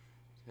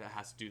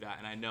to do that.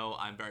 And I know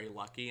I'm very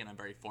lucky and I'm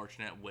very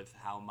fortunate with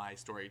how my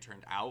story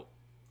turned out,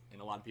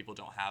 and a lot of people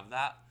don't have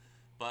that.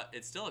 But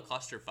it's still a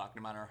clusterfuck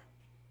no matter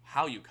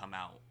how you come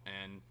out.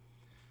 And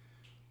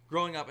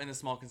growing up in a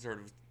small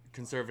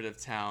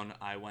conservative town,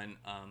 I went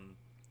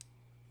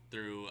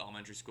through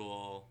elementary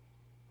school,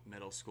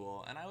 middle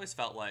school, and I always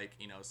felt like,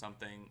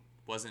 something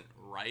wasn't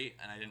right,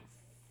 and I didn't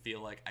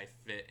feel like I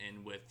fit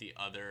in with the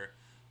other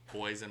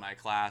boys in my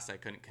class. I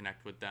couldn't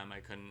connect with them.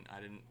 I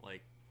didn't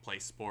like play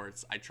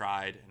sports. I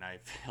tried and I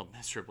failed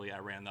miserably. I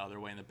ran the other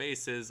way in the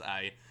bases.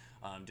 I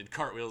did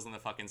cartwheels in the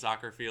fucking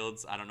soccer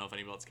fields. I don't know if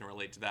anybody else can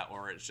relate to that,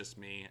 or it's just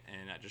me,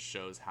 and that just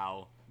shows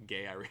how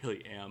gay I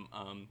really am.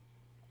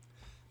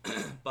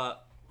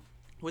 But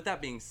with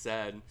that being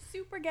said,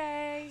 super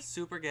gay.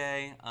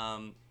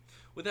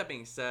 With that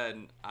being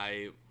said,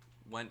 I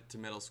went to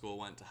middle school,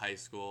 went to high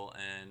school,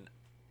 and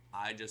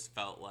I just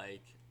felt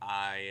like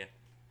I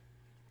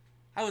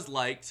was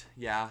liked.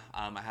 Yeah,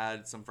 I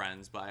had some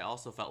friends, but I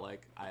also felt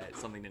like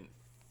something didn't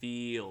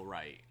feel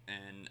right,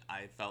 and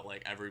I felt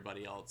like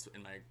everybody else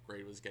in my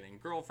grade was getting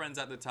girlfriends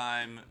at the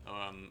time,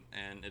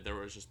 and there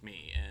was just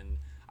me, and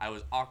I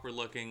was awkward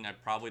looking. I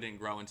probably didn't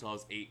grow until I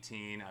was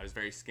 18. I was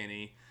very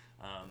skinny,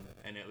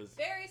 and it was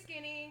very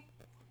skinny.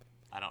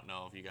 I don't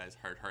know if you guys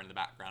heard her in the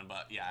background,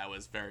 but yeah, I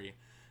was very,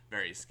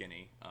 very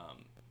skinny,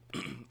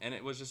 and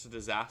it was just a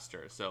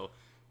disaster. So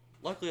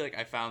luckily,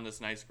 I found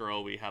this nice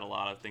girl. We had a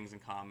lot of things in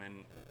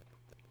common.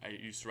 I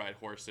used to ride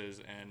horses,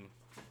 and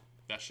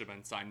that should have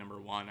been sign number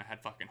 1. I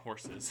had fucking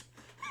horses.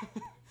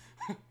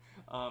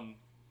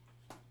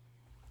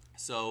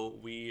 So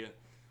we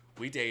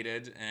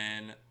dated,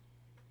 and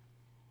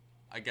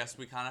I guess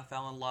we kind of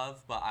fell in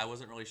love, but I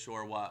wasn't really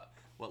sure what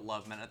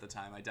love meant at the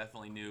time. I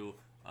definitely knew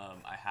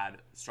I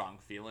had strong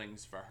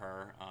feelings for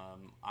her.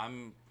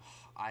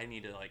 I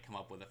need to come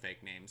up with a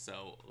fake name,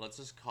 so let's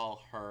just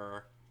call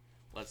her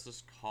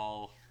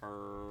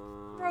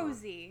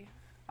Rosie.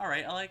 All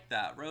right, I like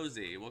that.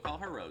 Rosie. We'll call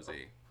her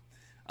Rosie.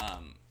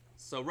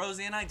 So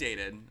Rosie and I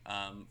dated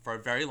for a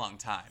very long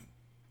time.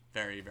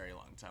 Very, very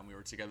long time. We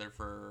were together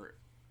for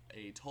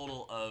a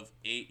total of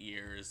 8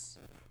 years,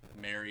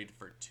 married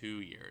for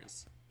 2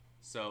 years.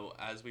 So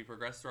as we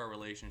progressed through our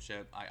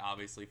relationship, I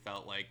obviously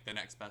felt like the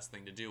next best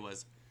thing to do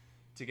was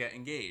to get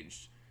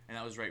engaged. And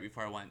that was right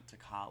before I went to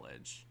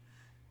college.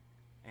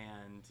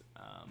 And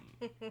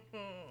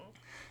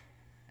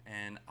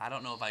and I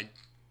don't know if I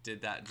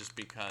did that just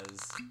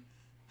because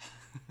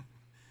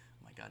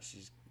oh my god,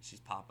 she's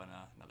popping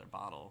another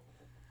bottle.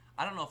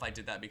 I don't know if I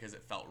did that because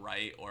it felt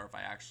right or if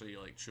I actually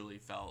like truly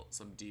felt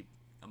some deep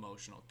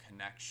emotional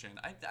connection.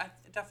 I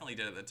definitely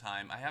did at the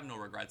time. I have no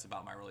regrets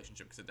about my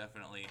relationship because it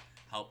definitely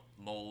helped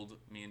mold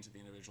me into the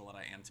individual that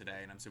I am today,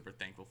 and I'm super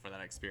thankful for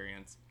that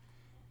experience.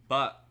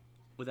 But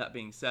with that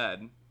being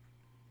said,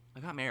 I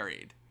got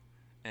married,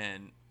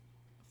 and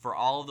for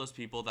all of those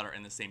people that are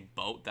in the same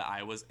boat that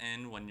I was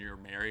in when you're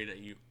married,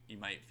 you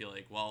might feel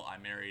like, well,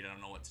 I'm married, I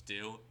don't know what to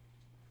do.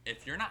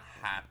 If you're not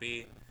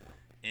happy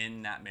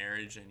in that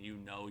marriage and you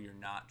know you're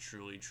not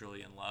truly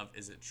in love,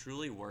 is it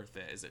truly worth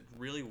it? Is it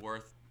really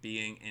worth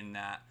being in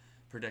that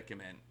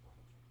predicament?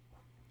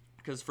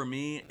 Because for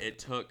me, it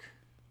took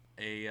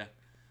a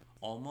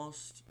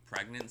almost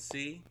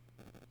pregnancy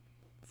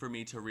for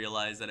me to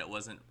realize that it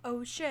wasn't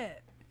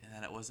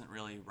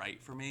really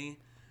right for me.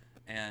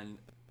 And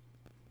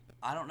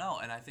I don't know,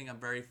 and I think I'm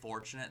very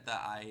fortunate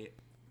that I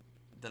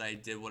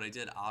did what I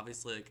did.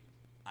 Obviously, like,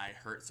 I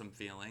hurt some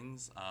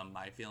feelings.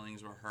 My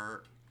feelings were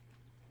hurt.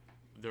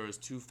 There was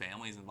 2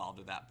 families involved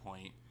at that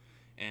point,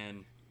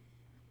 and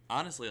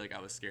honestly, like,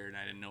 I was scared and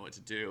I didn't know what to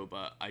do.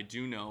 But I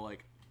do know,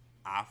 like,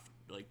 after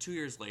 2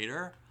 years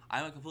later,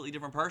 I'm a completely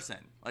different person.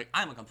 Like,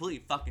 I'm a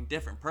completely fucking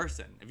different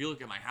person. If you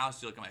look at my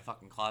house, you look at my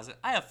fucking closet,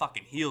 I have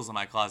fucking heels in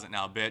my closet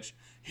now, bitch.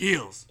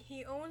 Heels.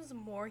 He owns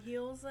more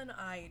heels than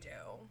I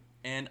do.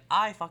 And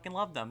I fucking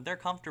love them. They're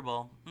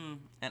comfortable.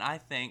 And I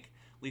thank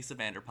Lisa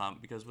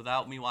Vanderpump, because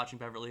without me watching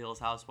Beverly Hills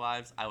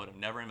Housewives, I would have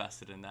never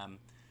invested in them.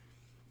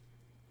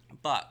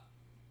 But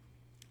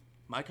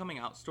my coming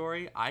out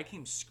story, I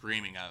came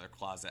screaming out of the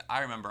closet. I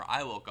remember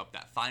I woke up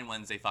that fine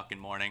Wednesday fucking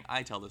morning.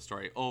 I tell this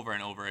story over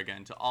and over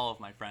again to all of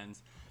my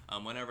friends.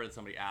 Whenever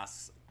somebody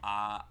asks,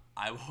 I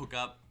woke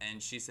up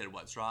and she said,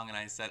 "What's wrong?" And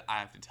I said, "I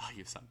have to tell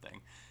you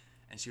something."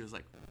 And she was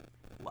like,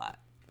 "What?"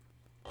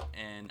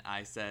 And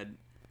I said,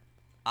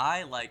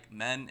 "I like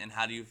men, and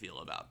how do you feel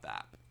about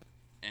that?"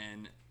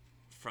 And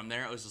from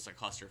there, it was just a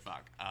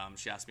clusterfuck.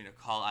 She asked me to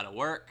call out of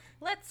work.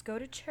 Let's go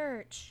to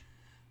church.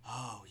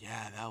 Oh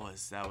yeah, that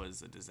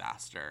was a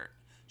disaster.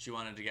 She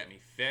wanted to get me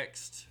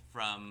fixed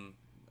from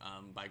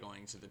by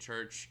going to the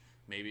church.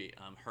 Maybe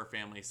her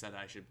family said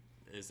I should.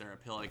 Is there a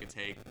pill I could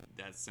take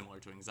that's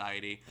similar to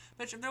anxiety?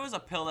 Bitch, if there was a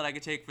pill that I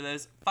could take for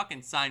this,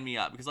 fucking sign me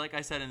up. Because like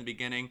I said in the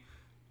beginning,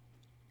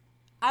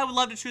 I would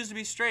love to choose to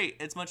be straight.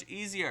 It's much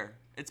easier.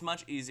 It's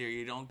much easier.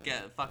 You don't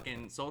get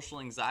fucking social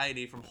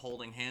anxiety from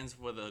holding hands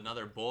with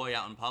another boy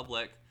out in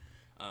public.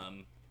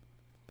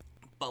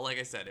 But like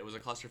I said, it was a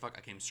clusterfuck.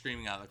 I came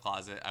screaming out of the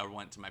closet. I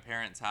went to my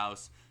parents'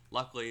 house.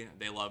 Luckily,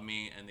 they loved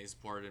me and they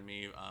supported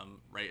me.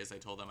 Right as I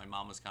told them, my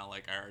mom was kind of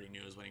like, "I already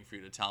knew. I was waiting for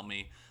you to tell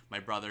me." My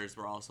brothers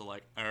were also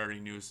like, "I already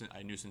knew.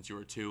 I knew since you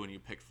were 2 and you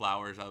picked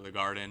flowers out of the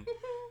garden."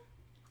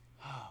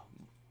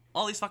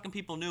 All these fucking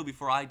people knew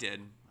before I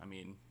did. I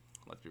mean,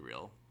 let's be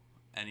real.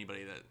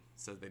 Anybody that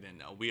says they didn't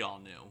know, we all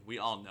knew. We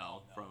all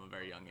know from a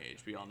very young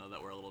age. We all know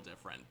that we're a little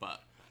different,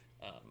 but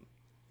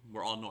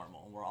we're all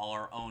normal. We're all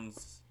our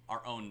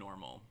own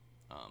normal.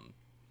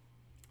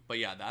 But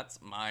yeah,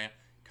 that's my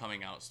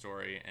coming out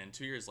story. And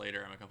 2 years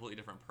later, I'm a completely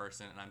different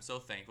person, and I'm so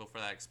thankful for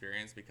that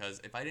experience,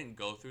 because if I didn't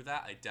go through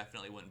that, I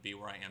definitely wouldn't be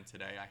where I am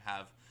today.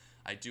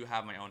 I do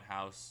have my own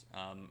house,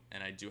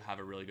 and I do have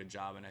a really good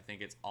job, and I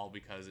think it's all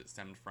because it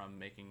stemmed from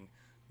making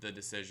the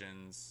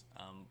decisions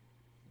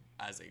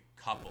as a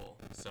couple.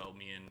 So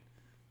me and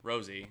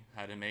Rosie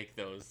had to make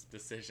those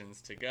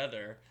decisions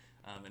together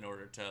in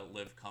order to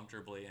live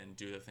comfortably and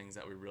do the things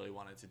that we really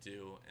wanted to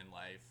do in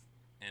life,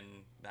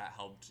 and that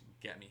helped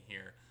get me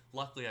here.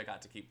 Luckily, I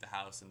got to keep the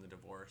house in the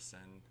divorce,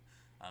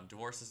 and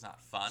divorce is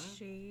not fun.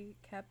 She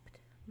kept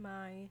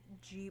my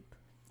Jeep.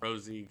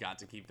 Rosie got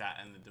to keep that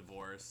in the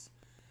divorce.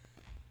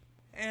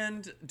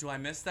 And do I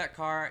miss that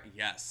car?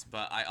 Yes,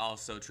 but I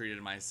also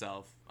treated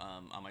myself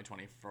on my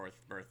 24th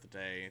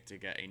birthday to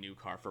get a new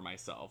car for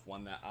myself,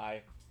 one that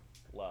I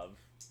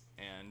love.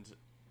 And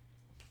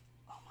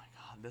oh my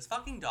god, this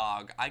fucking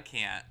dog, I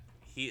can't.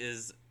 He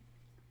is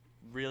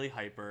really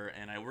hyper,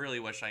 and I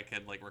really wish I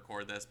could like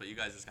record this, but you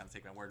guys just gotta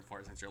take my word for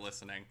it since you're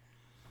listening,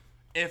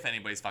 if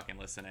anybody's fucking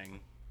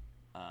listening.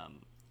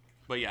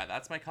 But yeah,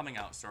 that's my coming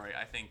out story.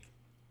 I think,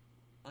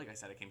 like I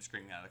said, I came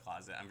screaming out of the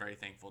closet. I'm very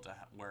thankful to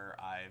where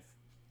I've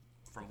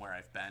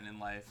been in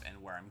life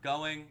and where I'm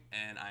going,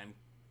 and I'm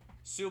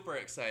super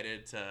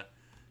excited to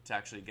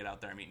actually get out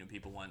there and meet new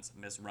people once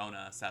Miss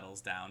Rona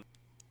settles down.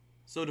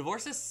 So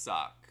divorces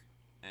suck,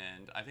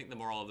 and I think the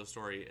moral of the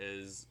story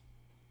is,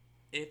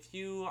 if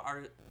you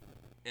are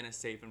in a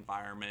safe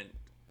environment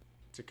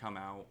to come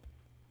out,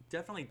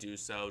 definitely do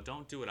so.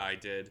 Don't do what I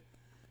did.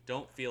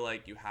 don't feel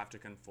like you have to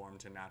conform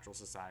to natural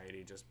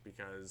society just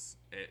because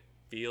it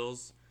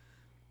feels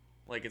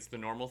like it's the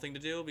normal thing to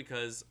do,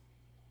 because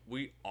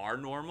we are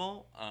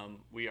normal.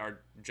 We are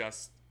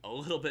just a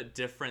little bit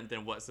different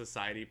than what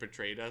society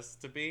portrayed us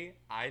to be.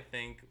 I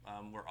think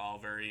we're all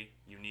very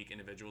unique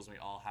individuals, and we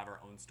all have our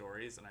own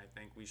stories, and I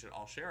think we should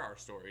all share our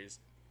stories.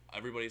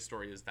 Everybody's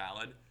story is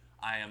valid.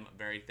 I am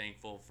very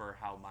thankful for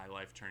how my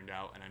life turned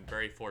out, and I'm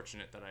very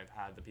fortunate that I've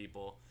had the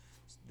people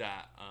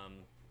that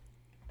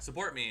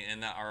support me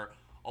and that are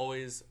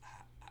always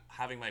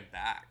having my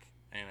back.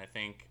 And I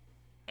think,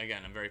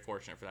 again, I'm very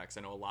fortunate for that, because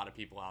I know a lot of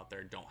people out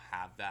there don't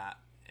have that.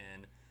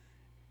 And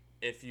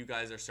if you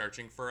guys are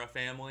searching for a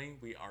family,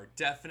 we are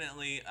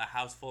definitely a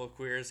house full of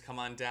queers. Come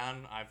on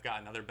down. I've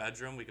got another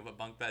bedroom. We can put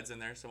bunk beds in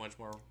there. So much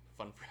more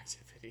fun for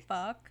activity.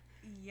 Fuck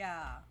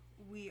yeah.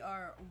 We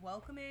are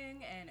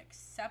welcoming and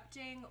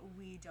accepting.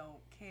 We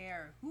don't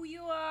care who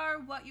you are,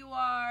 what you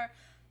are,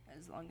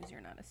 as long as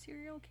you're not a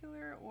serial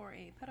killer or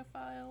a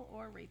pedophile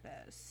or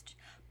rapist.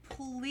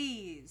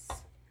 Please,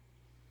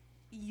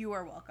 you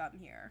are welcome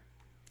here.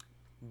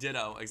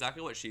 Ditto.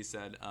 Exactly what she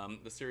said.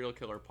 The serial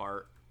killer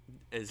part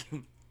is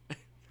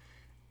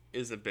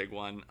is a big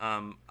one.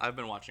 I've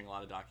been watching a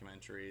lot of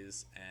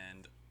documentaries,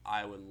 and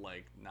I would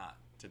like not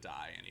to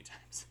die anytime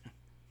soon.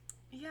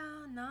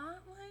 Yeah, not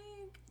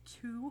like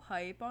too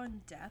hype on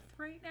death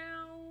right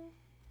now.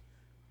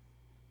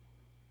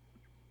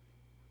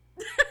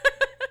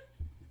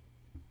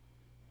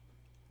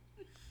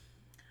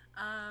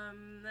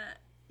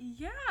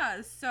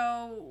 Yeah,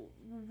 so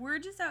we're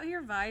just out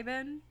here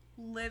vibing,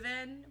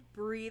 living,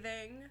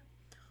 breathing,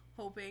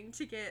 hoping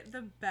to get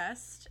the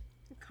best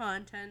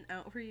content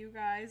out for you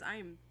guys. I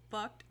am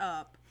fucked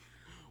up.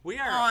 We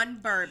are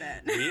on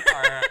bourbon.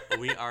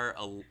 we are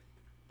a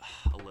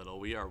little.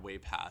 We are way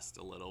past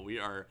a little. We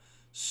are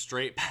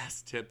straight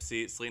past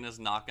tipsy. Selena's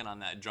knocking on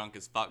that drunk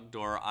as fuck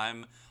door.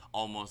 I'm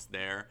almost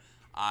there.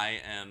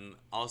 I am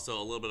also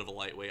a little bit of a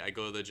lightweight. I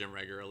go to the gym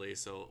regularly,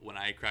 so when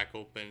I crack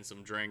open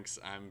some drinks,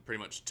 I'm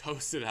pretty much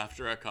toasted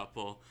after a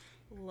couple.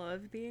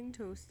 Love being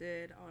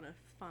toasted on a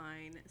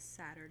fine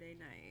Saturday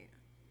night.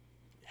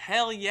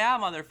 Hell yeah,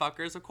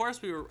 motherfuckers. Of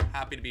course we were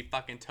happy to be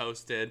fucking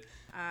toasted.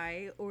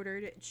 I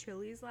ordered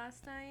Chili's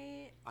last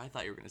night. I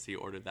thought you were going to say you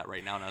ordered that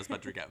right now, and I was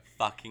about to get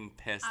fucking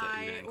pissed that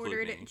you didn't include me. I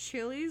ordered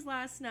Chili's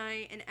last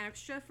night, an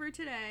extra for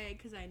today,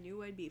 because I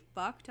knew I'd be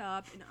fucked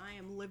up, and I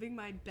am living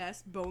my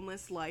best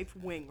boneless life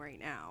wing right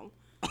now.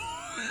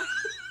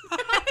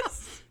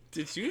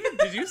 Did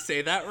you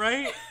say that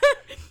right?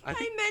 I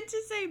meant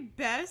to say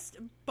best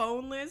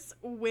boneless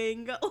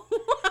wing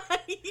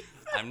life.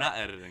 I'm not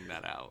editing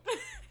that out.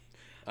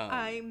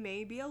 I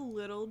may be a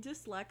little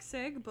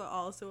dyslexic, but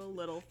also a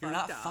little fucked up. You're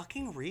not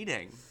fucking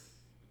reading.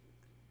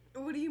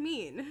 What do you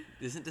mean?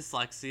 Isn't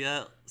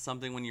dyslexia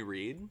something when you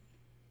read?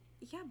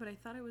 Yeah, but I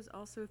thought it was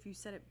also if you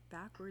said it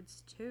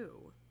backwards,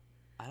 too.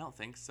 I don't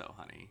think so,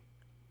 honey.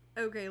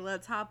 Okay,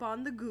 let's hop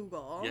on the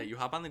Google. Yeah, you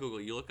hop on the Google.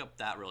 You look up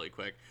that really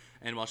quick.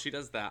 And while she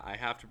does that, I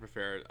have to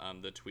prepare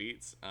the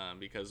tweets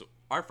because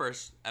our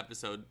first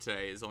episode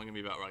today is only going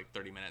to be about like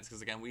 30 minutes.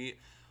 Because, again,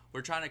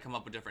 we're trying to come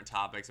up with different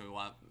topics, and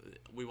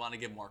we want to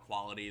give more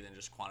quality than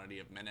just quantity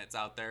of minutes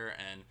out there.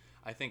 And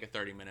I think a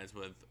 30 minutes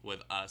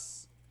with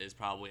us is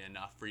probably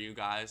enough for you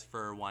guys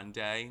for one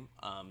day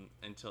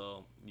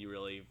until you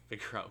really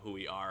figure out who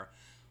we are.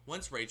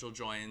 Once Rachel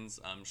joins,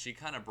 she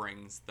kind of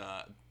brings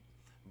the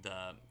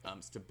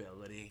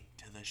stability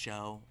to the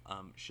show.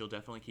 She'll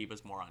definitely keep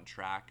us more on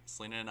track.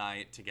 Selena and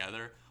I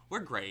together, we're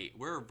great.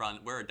 We're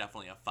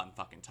definitely a fun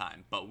fucking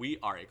time, but we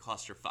are a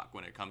clusterfuck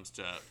when it comes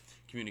to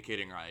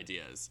communicating our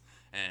ideas,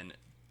 and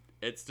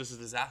it's just a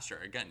disaster.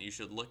 Again, you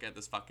should look at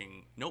this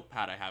fucking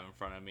notepad I have in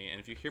front of me, and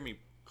if you hear me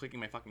clicking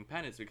my fucking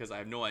pen, it's because I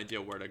have no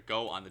idea where to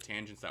go on the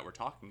tangents that we're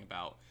talking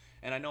about.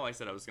 And I know I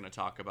said I was going to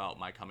talk about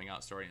my coming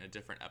out story in a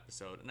different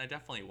episode, and I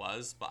definitely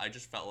was, but I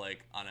just felt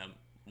like on a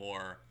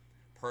more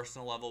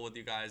personal level with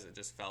you guys, it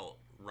just felt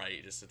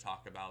right just to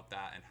talk about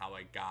that and how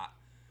I got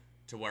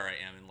to where I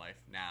am in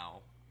life now.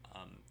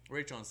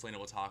 Rachel and Selena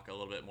will talk a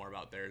little bit more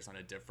about theirs on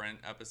a different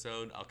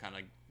episode. I'll kind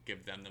of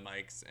give them the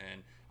mics,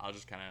 and I'll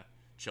just kind of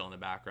chill in the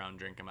background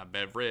drinking my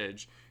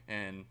beverage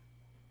and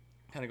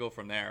kind of go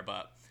from there.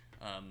 But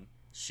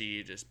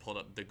she just pulled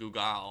up the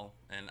Google,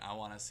 and I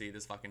want to see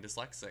this fucking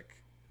dyslexic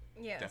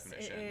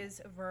definition. It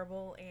is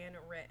verbal and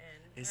written.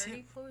 Is I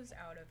already it? closed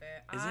out of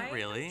it. Is it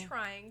really? I'm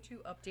trying to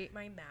update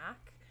my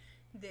Mac.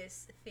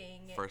 This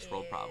thing First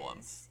world is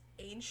problems.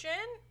 ancient,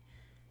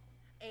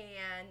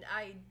 and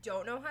I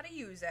don't know how to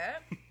use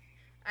it.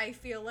 I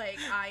feel like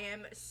I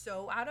am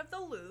so out of the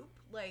loop.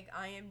 Like,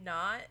 I am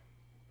not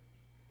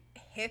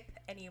hip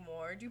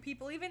anymore. Do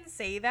people even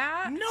say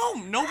that? No,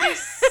 nobody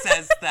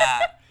says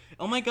that.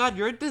 Oh my god,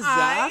 you're a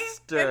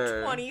disaster. I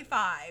am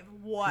 25.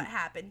 What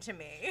happened to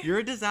me? You're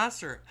a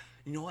disaster.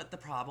 You know what the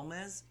problem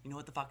is? You know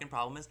what the fucking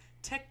problem is?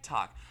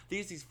 TikTok.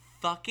 There's these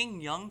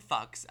fucking young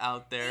fucks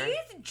out there.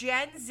 These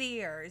Gen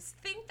Zers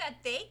think that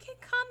they can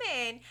come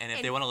in and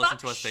if they want to listen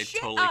to us, they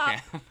totally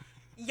can.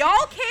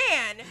 Y'all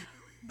can.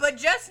 But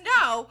just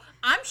know,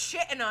 I'm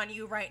shitting on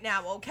you right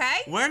now, okay?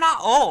 We're not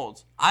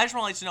old. I just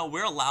want to let you know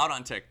we're allowed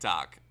on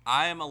TikTok.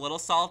 I am a little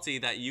salty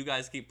that you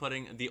guys keep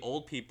putting the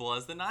old people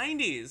as the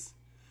 90s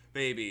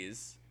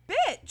babies.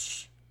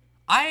 Bitch.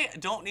 I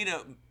don't need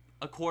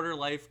a quarter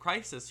life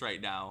crisis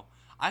right now.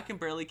 I can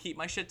barely keep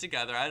my shit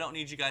together. I don't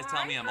need you guys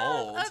telling me I'm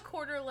old. I have a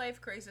quarter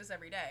life crisis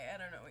every day. I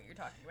don't know what you're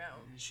talking about.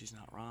 She's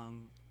not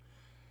wrong.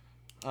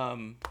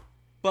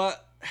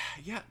 But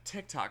yeah,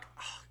 TikTok.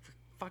 Ugh,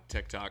 fuck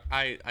TikTok.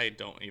 I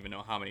don't even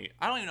know how many.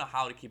 I don't even know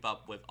how to keep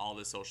up with all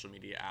the social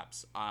media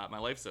apps. My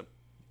life's a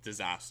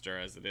disaster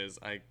as it is.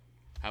 I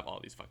have all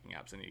these fucking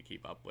apps I need to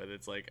keep up with.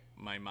 It's like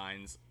my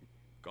mind's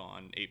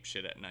gone ape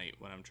shit at night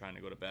when I'm trying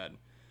to go to bed.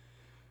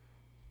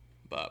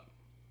 But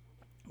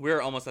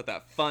we're almost at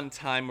that fun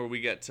time where we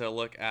get to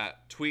look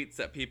at tweets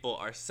that people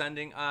are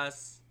sending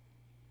us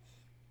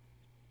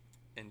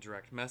in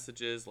direct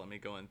messages. Let me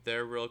go in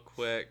there real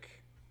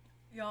quick.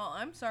 Y'all,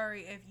 I'm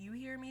sorry if you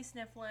hear me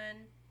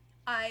sniffling.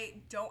 I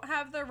don't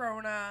have the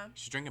Rona.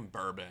 She's drinking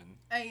bourbon.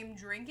 I am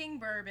drinking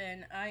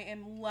bourbon. I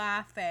am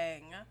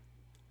laughing.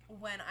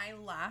 When I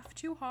laugh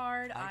too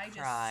hard, I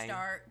just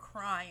start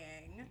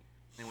crying.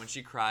 And when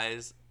she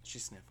cries, she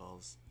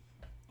sniffles.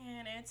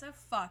 And it's a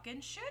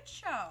fucking shit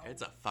show.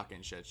 It's a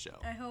fucking shit show.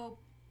 I hope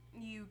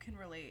you can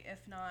relate.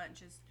 If not,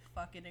 just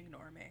fucking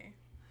ignore me.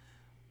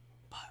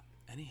 But,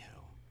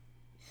 anywho,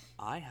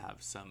 I have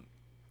some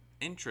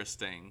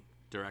interesting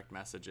direct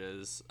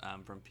messages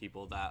from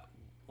people that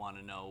want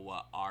to know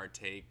what our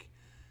take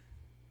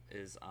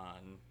is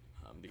on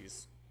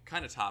these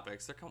kind of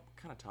topics. They're kind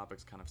of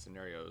topics, kind of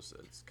scenarios.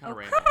 It's kind of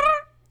random.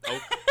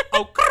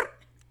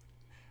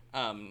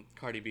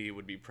 Cardi B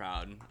would be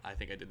proud. I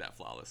think I did that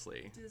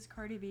flawlessly. Does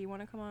Cardi B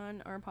want to come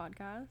on our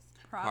podcast?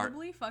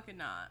 Probably fucking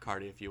not.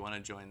 Cardi, if you want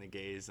to join the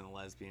gays and the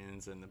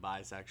lesbians and the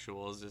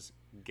bisexuals, just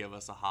give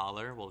us a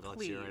holler. We'll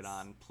let you right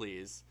on.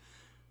 Please.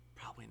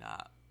 Probably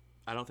not.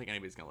 I don't think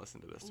anybody's going to listen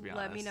to this, to be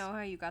honest. Let me know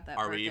how you got that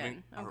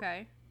Birkin.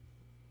 Okay.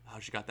 How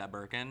she got that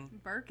Birkin?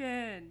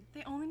 Birkin.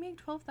 They only make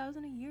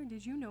 $12,000 a year.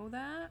 Did you know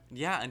that?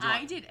 Yeah. And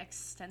I did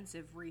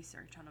extensive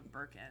research on a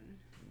Birkin.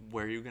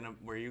 Where are you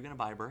gonna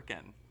buy a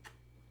Birkin?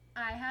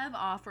 I have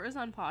offers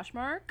on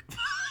Poshmark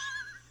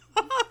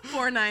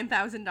for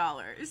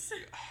 $9,000.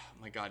 Oh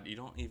my God, you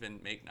don't even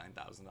make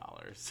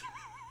 $9,000.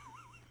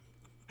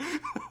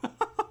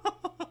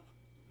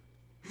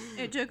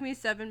 It took me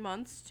 7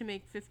 months to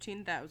make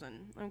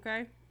 $15,000.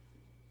 Okay.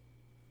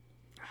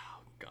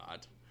 Oh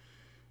God,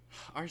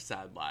 our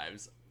sad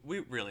lives. We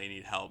really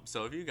need help.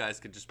 So if you guys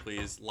could just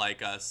please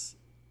like us,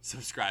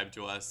 subscribe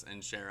to us,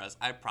 and share us,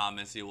 I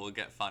promise you we'll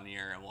get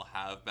funnier and we'll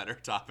have better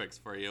topics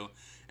for you,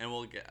 and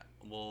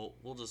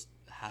we'll just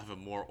have a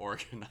more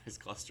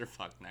organized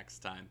clusterfuck next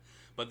time.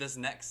 But this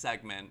next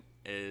segment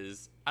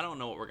is, I don't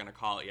know what we're gonna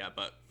call it yet,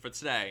 but for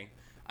today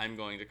I'm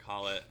going to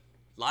call it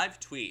Live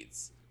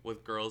Tweets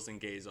with Girls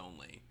and Gays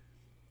Only.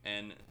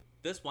 And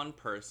this one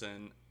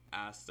person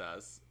asked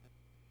us,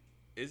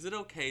 is it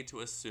okay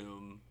to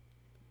assume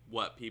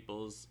what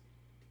people's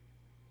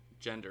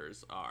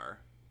genders are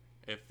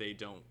if they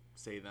don't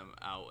say them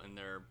out in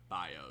their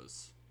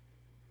bios?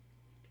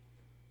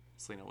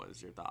 Selena, what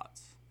is your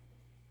thoughts?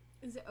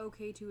 Is it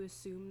okay to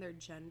assume their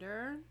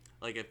gender?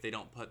 Like if they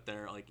don't put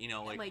their, like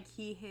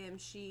he, him,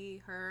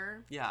 she,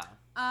 her? Yeah.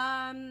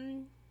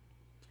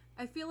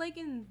 I feel like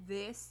in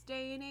this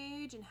day and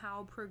age and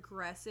how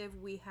progressive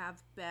we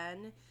have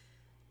been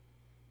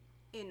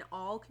in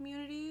all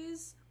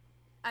communities,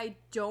 I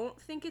don't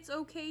think it's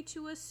okay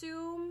to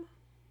assume,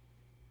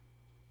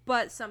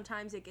 but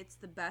sometimes it gets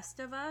the best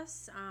of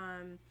us.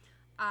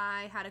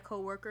 I had a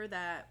coworker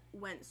that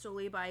went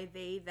solely by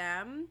they,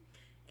 them,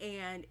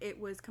 and it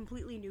was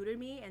completely new to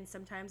me, and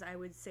sometimes I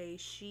would say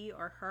she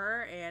or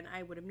her, and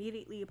I would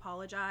immediately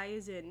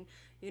apologize and,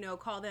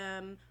 call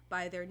them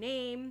by their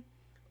name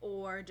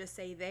or just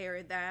say they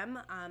or them.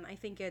 I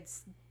think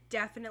it's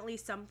definitely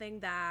something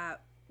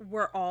that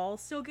we're all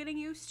still getting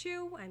used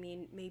to. I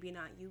mean, maybe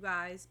not you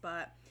guys,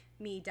 but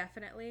me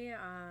definitely.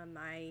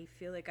 I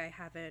feel like I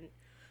haven't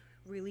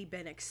really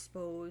been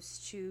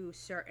exposed to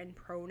certain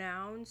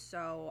pronouns,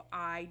 so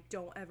I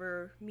don't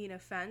ever mean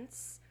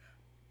offense,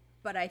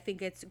 but I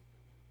think it's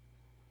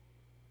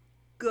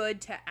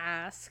good to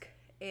ask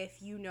if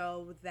you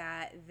know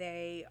that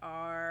they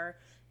are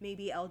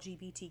maybe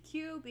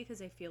LGBTQ,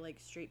 because I feel like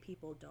straight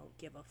people don't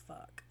give a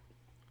fuck.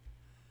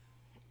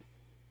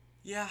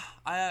 Yeah,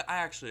 I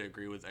actually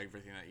agree with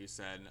everything that you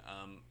said.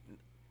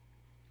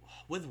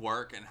 With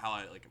work and how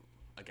I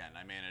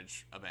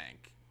manage a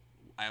bank.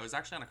 I was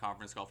actually on a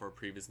conference call for a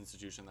previous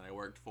institution that I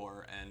worked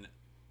for, and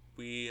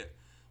we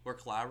were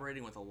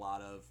collaborating with a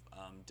lot of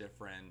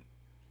different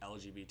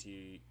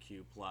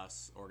LGBTQ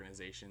plus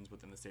organizations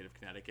within the state of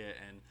Connecticut.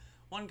 And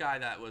one guy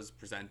that was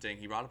presenting,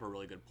 he brought up a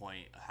really good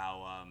point,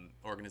 how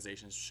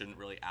organizations shouldn't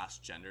really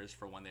ask genders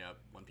for when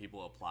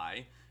people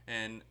apply.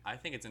 And I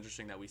think it's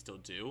interesting that we still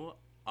do.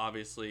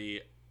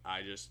 Obviously,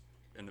 I just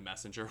in the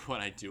messenger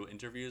when I do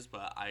interviews,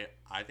 but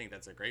I think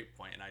that's a great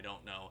point, and I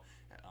don't know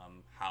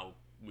how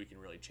we can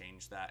really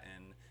change that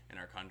in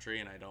our country,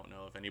 and I don't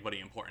know if anybody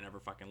important ever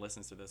fucking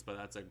listens to this, but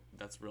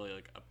that's really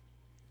like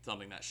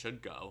something that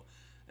should go.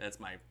 That's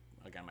my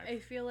I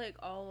feel like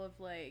all of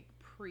like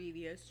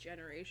previous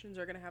generations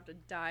are gonna have to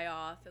die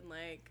off, and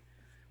like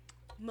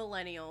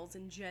millennials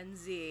and Gen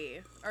Z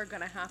are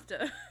gonna have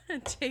to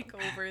take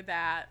over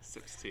that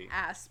 16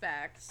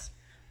 aspect.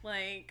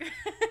 Like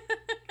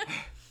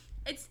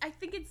I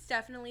think it's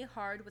definitely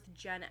hard with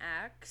Gen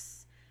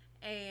X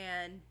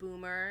and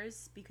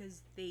boomers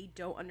because they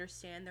don't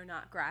understand, they're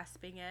not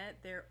grasping it,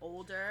 they're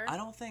older. I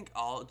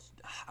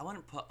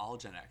wouldn't put all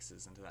Gen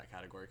X's into that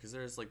category because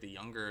there's like the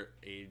younger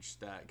age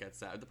that gets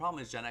that. The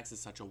problem is Gen X is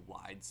such a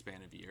wide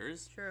span of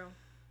years. True.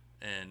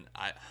 And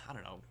I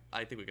don't know,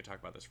 I think we could talk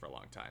about this for a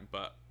long time,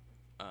 but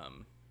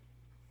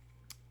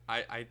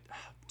I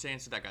to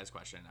answer that guy's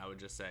question, I would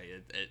just say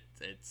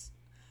it's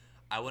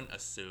I wouldn't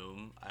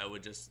assume. I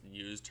would just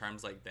use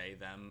terms like they,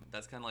 them.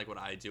 That's kind of like what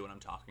I do when I'm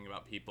talking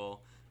about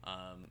people,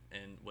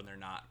 and when they're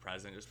not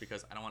present, just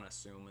because I don't want to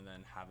assume and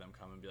then have them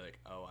come and be like,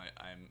 oh,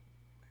 I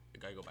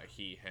go by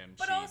he, him,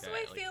 but she. Also, that,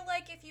 I feel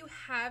like if you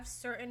have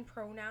certain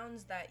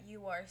pronouns that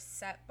you are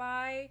set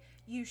by,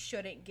 you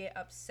shouldn't get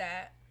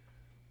upset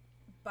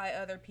by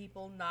other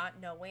people not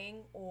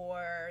knowing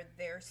or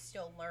they're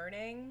still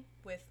learning.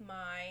 With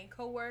my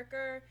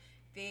coworker,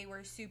 they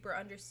were super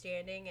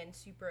understanding and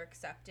super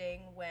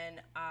accepting when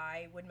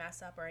I would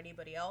mess up or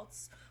anybody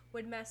else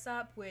would mess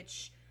up,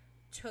 which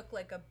took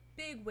like a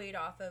big weight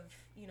off of,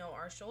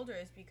 our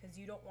shoulders because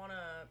you don't want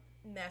to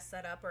mess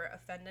that up or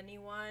offend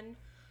anyone.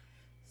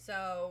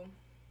 So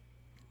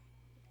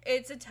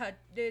it's a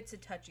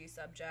touchy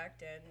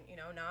subject, and,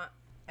 not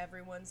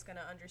everyone's going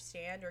to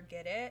understand or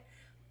get it,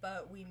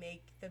 but we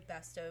make the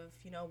best of,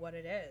 what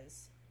it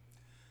is.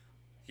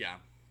 Yeah,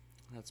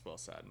 that's well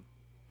said.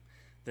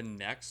 The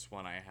next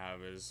one I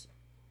have is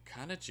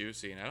kind of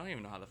juicy, and I don't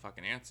even know how to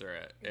fucking answer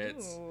it.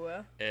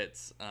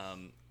 It's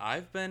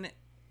I've been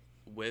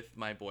with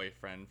my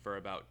boyfriend for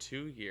about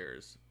 2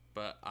 years,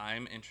 but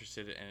I'm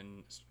interested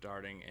in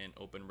starting an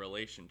open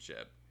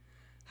relationship.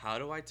 How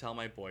do I tell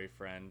my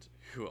boyfriend,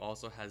 who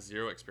also has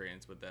zero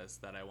experience with this,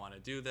 that I want to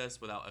do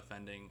this without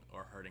offending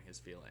or hurting his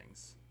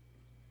feelings?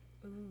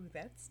 Ooh,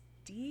 that's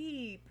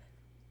deep.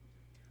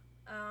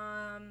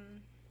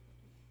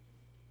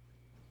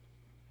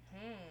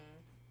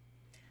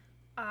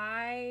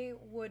 I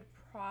would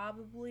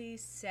probably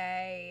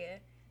say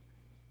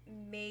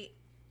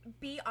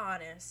be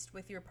honest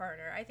with your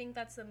partner. I think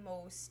that's the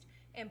most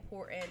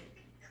important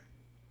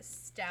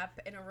step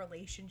in a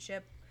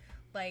relationship.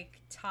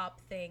 Like, top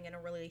thing in a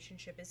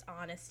relationship is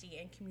honesty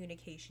and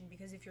communication,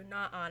 because if you're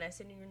not honest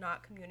and you're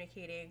not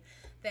communicating,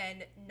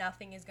 then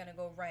nothing is going to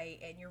go right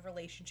and your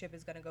relationship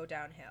is going to go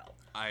downhill.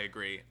 I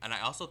agree. And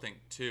I also think,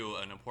 too,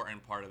 an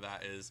important part of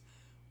that is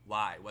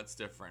why? What's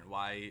different?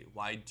 Why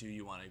do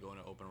you want to go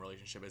into an open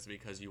relationship? Is it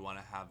because you want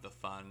to have the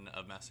fun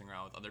of messing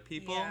around with other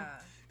people? Yeah.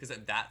 Because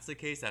if that's the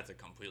case, that's a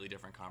completely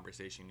different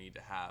conversation you need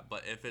to have.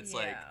 But if it's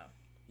like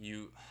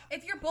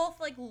if you're both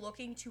like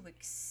looking to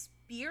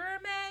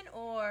experiment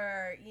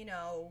or,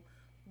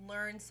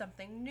 learn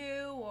something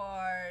new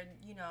or,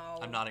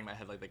 I'm nodding my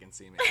head like they can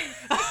see me.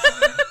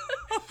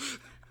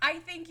 I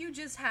think you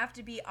just have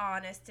to be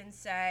honest and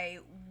say,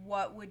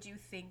 what would you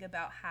think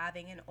about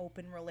having an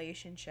open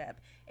relationship?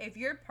 If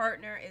your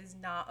partner is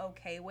not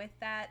okay with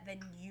that, then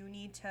you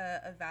need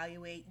to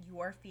evaluate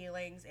your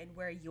feelings and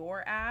where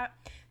you're at.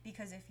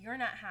 Because if you're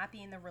not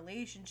happy in the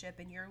relationship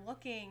and you're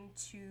looking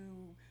to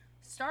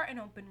start an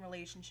open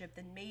relationship,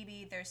 then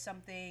maybe there's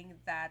something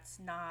that's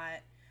not,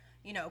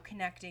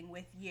 connecting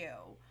with you.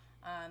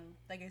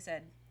 Like I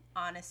said,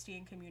 honesty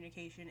and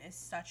communication is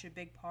such a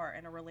big part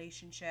in a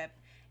relationship.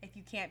 If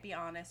you can't be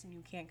honest and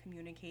you can't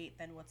communicate,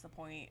 then what's the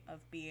point of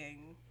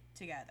being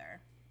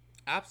together?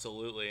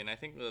 Absolutely. And I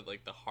think that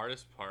like the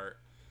hardest part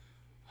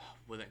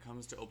when it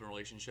comes to open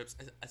relationships,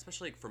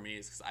 especially for me,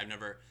 is because I've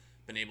never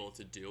been able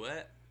to do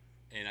it.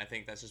 And I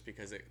think that's just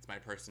because it's my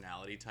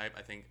personality type.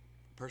 I think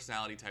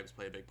personality types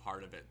play a big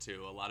part of it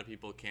too. A lot of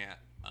people can't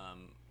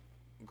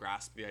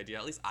grasp the idea.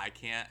 At least I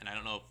can't. And I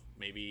don't know if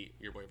maybe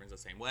your boyfriend's the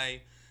same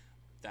way,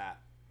 that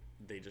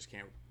they just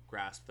can't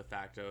grasp the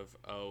fact of,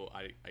 oh,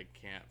 I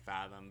can't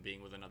fathom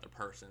being with another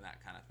person,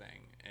 that kind of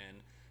thing.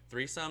 And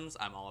threesomes,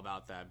 I'm all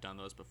about that. I've done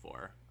those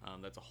before.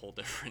 That's a whole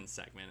different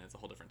segment. It's a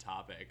whole different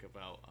topic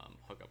about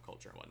hookup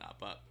culture and whatnot.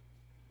 But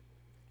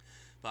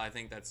I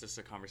think that's just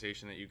a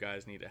conversation that you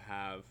guys need to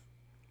have.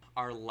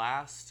 Our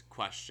last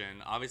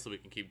question, obviously we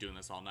can keep doing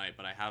this all night,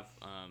 but I have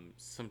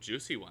some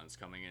juicy ones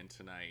coming in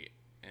tonight.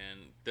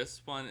 And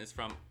this one is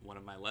from one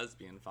of my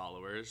lesbian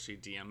followers. She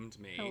DM'd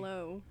me.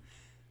 Hello.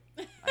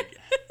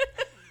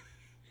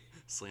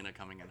 Selena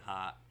coming in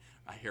hot.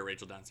 I hear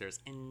Rachel downstairs.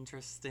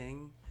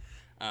 Interesting.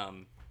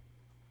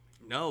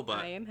 No, but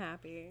I am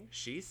happy.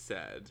 She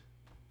said,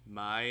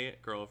 my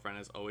girlfriend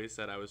has always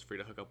said I was free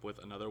to hook up with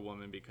another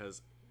woman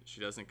because she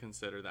doesn't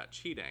consider that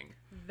cheating.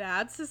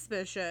 That's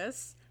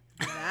suspicious.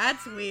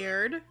 That's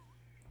weird.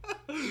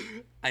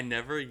 I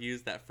never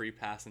used that free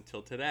pass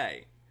until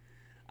today.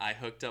 I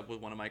hooked up with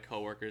one of my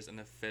coworkers in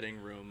the fitting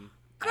room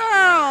at work.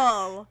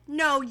 Girl!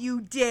 No,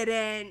 you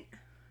didn't.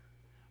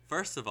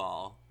 First of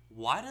all,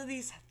 why do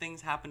these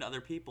things happen to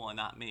other people and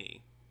not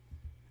me?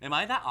 Am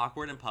I that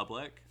awkward in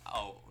public?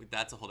 Oh,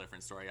 that's a whole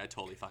different story. I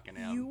totally fucking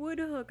am. You would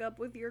hook up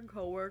with your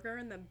coworker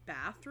in the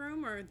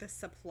bathroom or the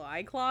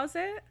supply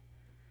closet?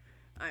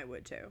 I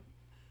would too.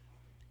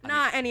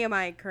 Not any of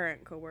my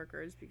current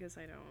coworkers because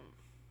I don't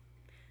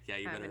Yeah,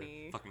 you have better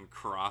any- fucking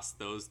cross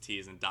those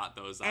T's and dot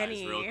those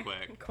I's real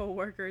quick.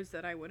 coworkers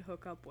that I would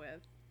hook up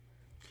with.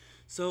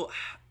 So,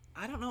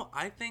 I don't know.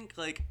 I think,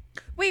 like...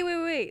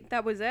 Wait.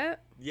 That was it?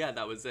 Yeah,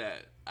 that was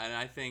it. And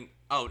I think...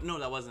 Oh, no,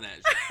 that wasn't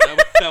it.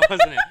 That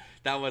wasn't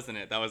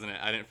it. That wasn't it.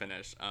 I didn't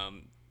finish.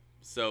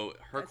 So,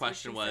 her That's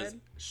question what she was,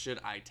 said? should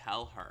I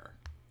tell her?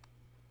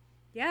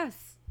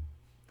 Yes.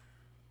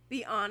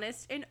 Be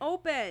honest and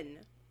open.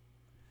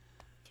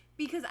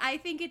 Because I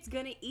think it's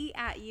going to eat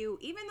at you.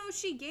 Even though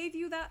she gave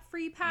you that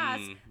free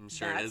pass, I'm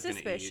sure it that's is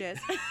gonna eat. suspicious.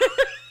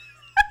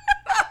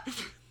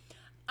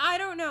 I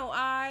don't know.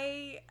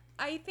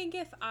 I think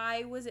if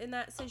I was in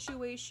that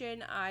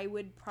situation, I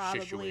would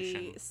probably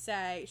Situation.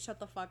 say, shut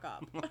the fuck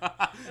up.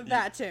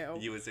 That too.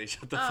 You would say,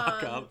 shut the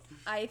fuck up.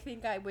 I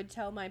think I would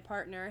tell my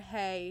partner,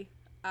 hey,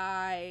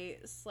 I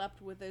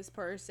slept with this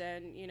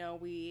person. You know,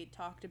 we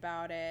talked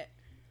about it.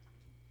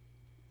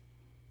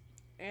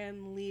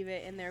 And leave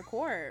it in their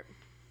court.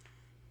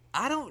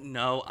 I don't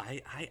know.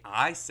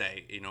 I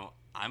say,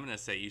 I'm going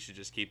to say you should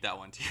just keep that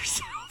one to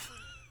yourself.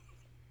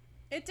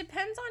 It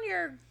depends on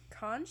your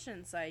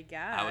conscience, I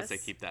guess. I would say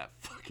keep that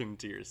fucking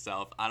to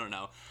yourself. I don't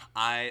know.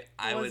 I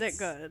Was would it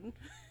good?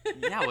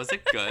 Yeah, was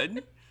it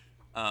good?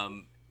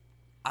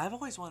 I've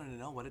always wanted to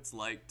know what it's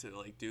like to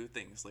like do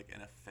things like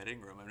in a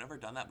fitting room. I've never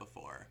done that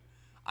before.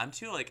 I'm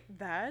too like.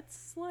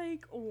 That's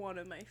like one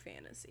of my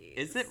fantasies.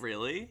 Is it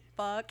really?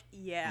 Fuck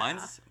yeah.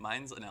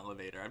 Mine's an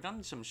elevator. I've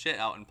done some shit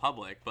out in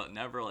public, but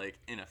never like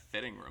in a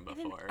fitting room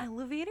before. An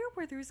elevator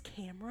where there's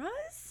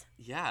cameras?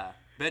 Yeah,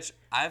 bitch.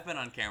 I've been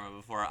on camera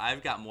before.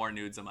 I've got more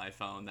nudes on my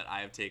phone that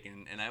I have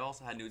taken, and I've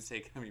also had nudes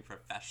taken of me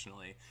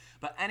professionally.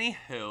 But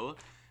anywho,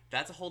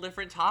 that's a whole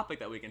different topic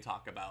that we can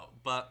talk about.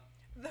 But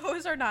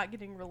Those are not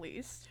getting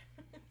released.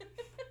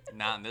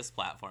 not on this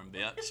platform,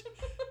 bitch.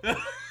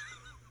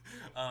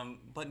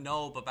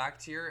 But back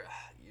to your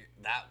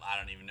that I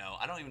don't even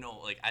know.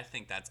 Like, I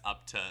think that's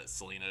up to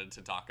Selena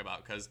to talk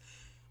about, because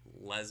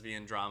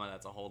lesbian drama,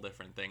 that's a whole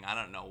different thing. I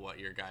don't know what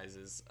your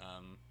guys'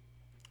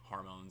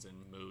 hormones and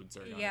moods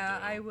are gonna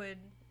do.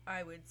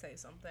 I would say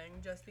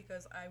something just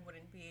because I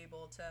wouldn't be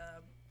able to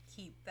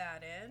keep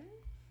that in.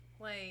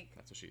 Like,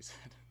 That's what she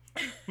said.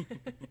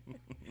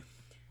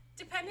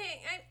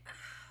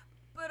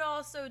 but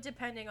also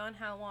depending on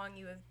how long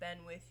you have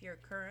been with your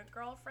current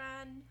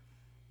girlfriend,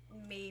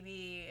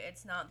 maybe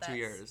it's not that 2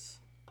 years.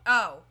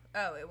 Oh,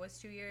 it was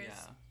 2 years.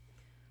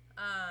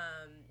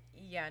 Yeah.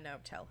 Yeah, no,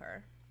 tell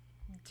her.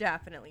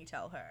 Definitely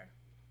tell her.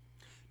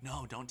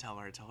 No, don't tell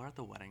her. Tell her at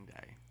the wedding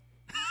day.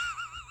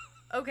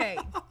 Okay,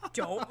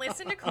 don't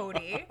listen to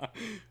Cody.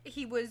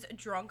 He was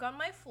drunk on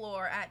my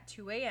floor at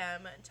 2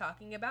 a.m.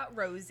 talking about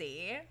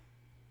Rosie.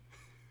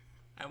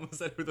 I almost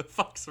said, who the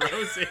fuck's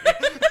Rosie?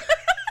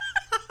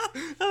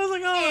 I was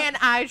like, oh. And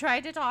I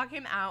tried to talk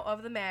him out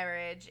of the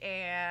marriage,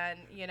 and,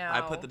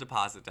 I put the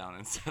deposit down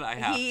and said I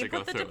have to go through He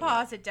put the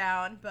deposit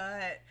down,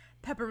 but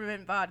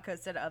Peppermint Vodka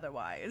said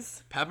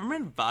otherwise.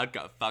 Peppermint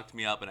vodka fucked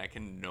me up, and I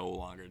can no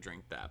longer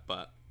drink that.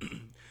 But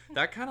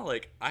that kind of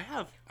like, I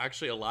have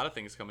actually a lot of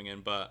things coming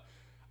in, but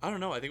I don't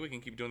know. I think we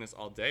can keep doing this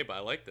all day, but I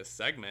like this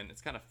segment.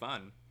 It's kind of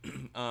fun.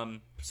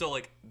 So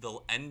like the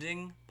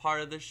ending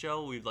part of the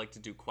show, we'd like to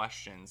do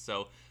questions.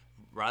 So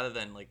rather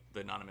than like the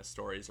anonymous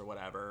stories or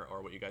whatever,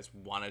 or what you guys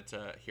wanted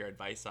to hear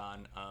advice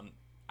on,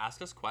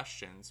 ask us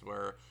questions,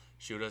 or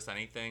shoot us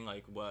anything,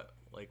 like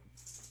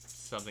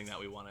something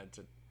that you wanted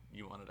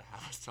to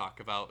have us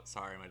talk about.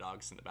 Sorry, my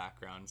dog's in the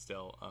background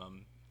still.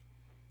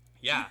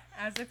 Yeah.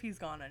 As if he's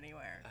gone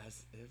anywhere.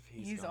 As if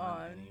he's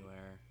gone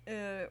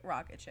anywhere.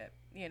 Rocket ship,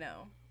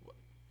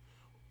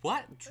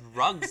 What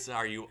drugs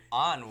are you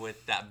on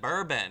with that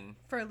bourbon?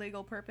 For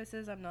legal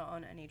purposes, I'm not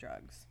on any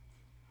drugs.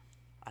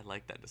 I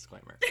like that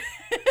disclaimer.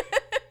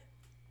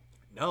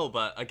 No,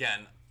 but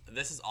again,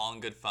 this is all in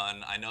good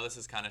fun. I know this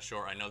is kind of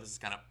short. I know this is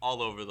kind of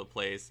all over the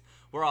place.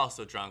 We're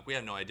also drunk. We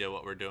have no idea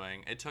what we're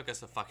doing. It took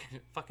us a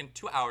fucking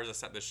 2 hours to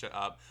set this shit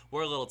up.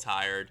 We're a little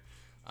tired.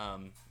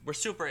 We're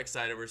super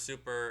excited. We're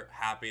super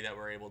happy that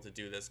we're able to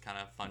do this kind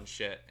of fun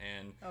shit.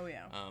 And Oh,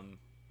 yeah.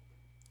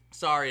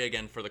 Sorry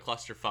again for the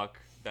clusterfuck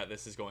that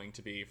this is going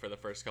to be for the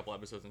first couple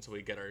episodes until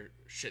we get our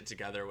shit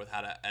together with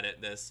how to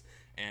edit this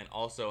and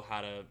also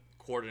how to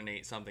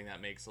coordinate something that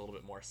makes a little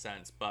bit more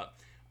sense. But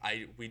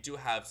we do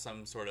have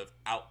some sort of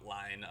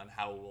outline on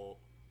how we'll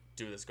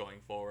do this going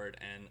forward,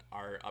 and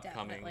our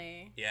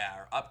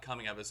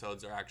upcoming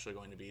episodes are actually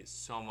going to be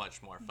so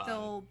much more fun.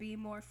 They'll be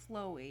more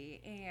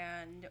flowy,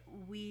 and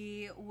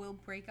we will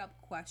break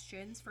up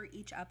questions for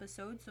each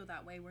episode, so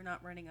that way we're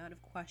not running out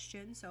of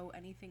questions. So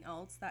anything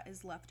else that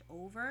is left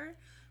over,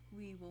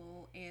 we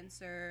will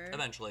answer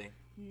Eventually.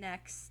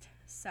 next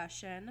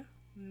session.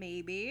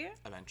 Maybe.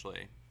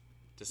 Eventually.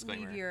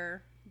 Disclaimer. Leave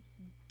your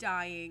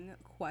dying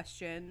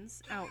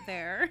questions out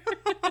there.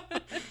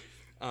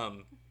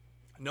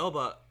 No,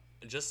 but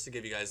just to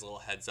give you guys a little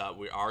heads up,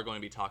 we are going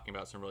to be talking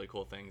about some really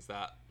cool things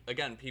that,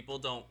 again, people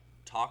don't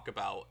talk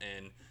about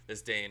in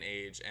this day and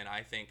age, and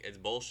I think it's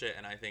bullshit,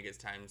 and I think it's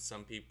time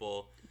some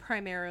people...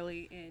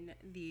 Primarily in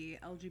the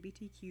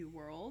LGBTQ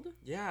world.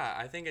 Yeah,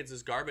 I think it's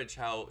just garbage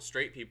how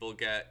straight people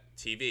get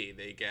TV,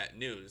 they get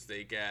news,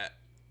 they get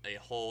a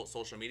whole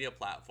social media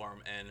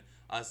platform, and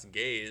us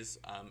gays,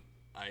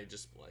 I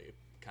just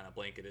kind of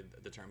blanketed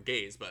the term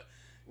gays, but...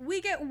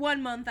 We get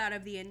 1 month out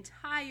of the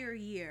entire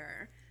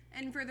year.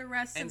 And for the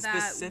rest of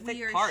that,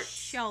 we are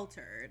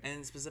sheltered. And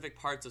in specific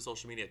parts of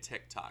social media,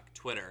 TikTok,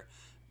 Twitter,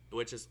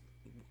 which is,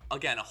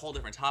 again, a whole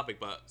different topic,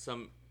 but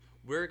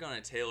we're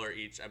going to tailor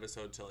each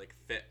episode to,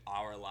 fit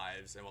our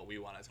lives and what we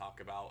want to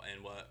talk about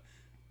and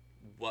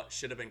what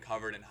should have been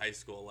covered in high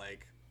school.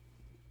 Like,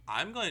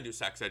 I'm going to do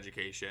sex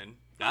education.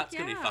 That's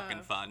going to be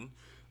fucking fun.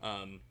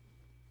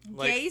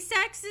 Gay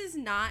sex is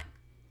not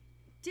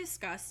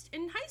discussed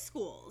in high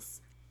schools.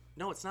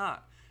 No, it's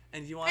not.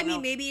 And you want to know?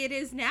 Maybe it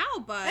is now,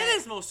 but... It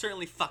is most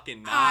certainly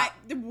fucking not.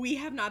 We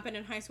have not been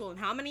in high school in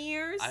how many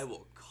years? I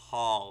will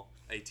call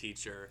a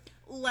teacher.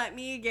 Let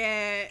me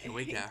get, Can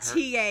we get her?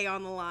 TA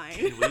on the line.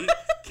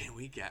 Can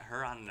we get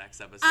her on the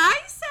next episode? I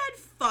said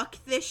fuck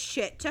this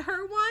shit to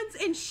her once,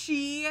 and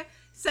she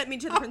sent me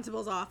to the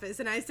principal's office,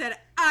 and I said,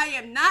 I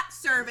am not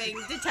serving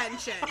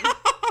detention.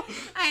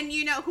 And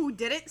you know who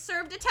didn't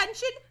serve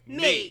detention?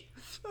 Me.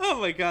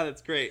 Oh my god,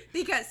 that's great.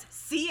 Because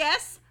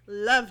CS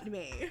loved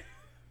me.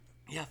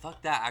 Yeah,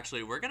 fuck that.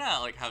 Actually, we're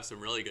gonna have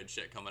some really good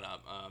shit coming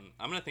up.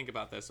 I'm gonna think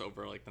about this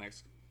over the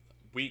next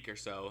week or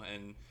so.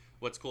 And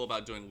what's cool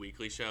about doing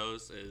weekly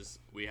shows is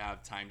we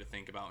have time to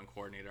think about and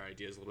coordinate our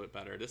ideas a little bit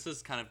better. This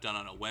is kind of done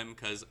on a whim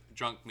because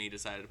drunk me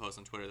decided to post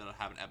on Twitter that I'll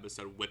have an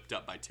episode whipped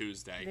up by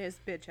Tuesday. His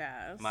bitch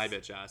ass. My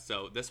bitch ass.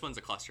 So this one's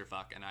a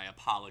clusterfuck, and I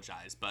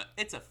apologize, but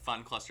it's a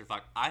fun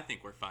clusterfuck. I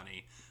think we're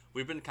funny.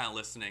 We've been kind of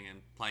listening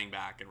and playing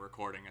back and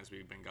recording as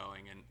we've been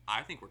going, and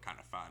I think we're kind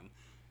of fun.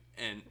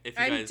 And if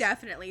you I'm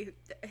definitely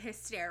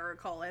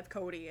hysterical if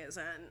Cody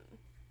isn't.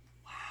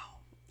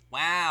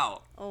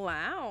 Wow.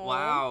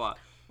 Wow.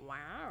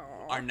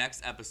 Our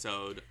next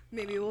episode.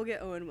 Maybe we'll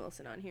get Owen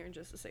Wilson on here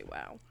just to say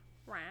wow.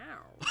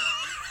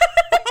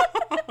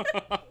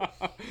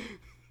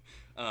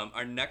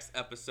 Our next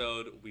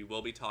episode, we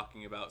will be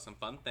talking about some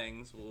fun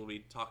things. We'll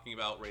be talking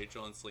about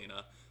Rachel and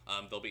Selena.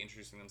 They'll be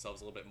introducing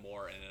themselves a little bit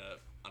more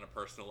on a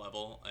personal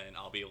level, and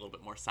I'll be a little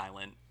bit more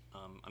silent.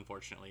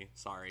 Unfortunately,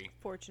 sorry.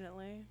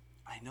 Fortunately.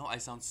 I know I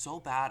sound so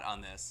bad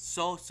on this.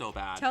 So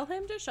bad. Tell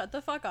him to shut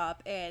the fuck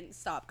up and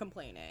stop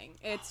complaining.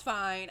 It's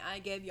fine. I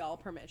give y'all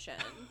permission.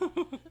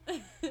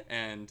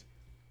 And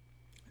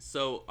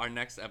so our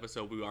next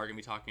episode, we are going to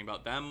be talking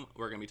about them.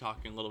 We're going to be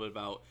talking a little bit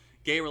about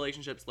gay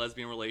relationships,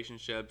 lesbian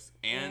relationships,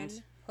 and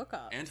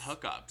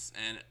hookups.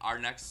 And our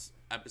next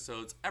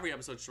episodes, every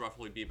episode should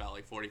roughly be about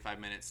 45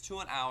 minutes to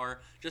an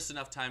hour, just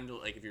enough time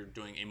to if you're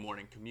doing a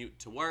morning commute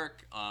to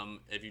work,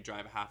 if you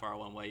drive a half hour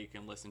one way, you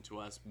can listen to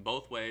us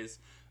both ways.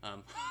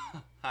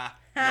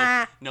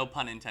 No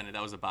pun intended,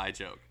 that was a bye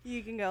joke.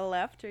 You can go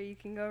left or you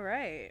can go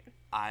right.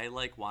 I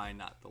like wine,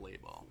 not the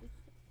label.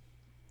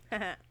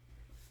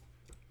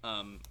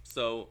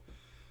 So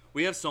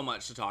we have so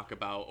much to talk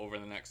about over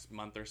the next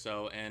month or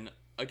so, and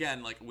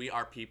again, we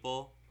are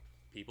people,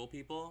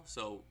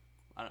 so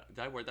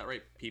did I word that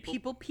right? People?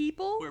 We're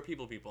people. We're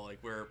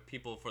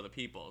people for the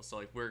people.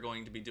 So, we're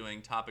going to be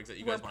doing topics that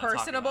you guys want to talk about.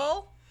 We're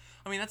personable?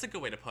 I mean, that's a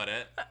good way to put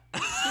it.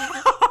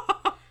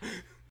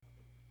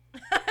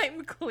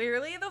 I'm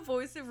clearly the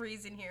voice of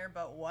reason here,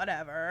 but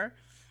whatever.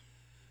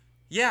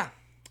 Yeah.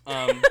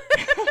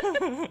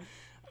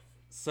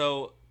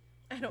 So...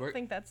 I don't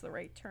think that's the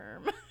right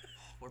term.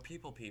 We're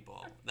people.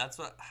 That's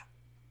what...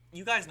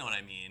 You guys know what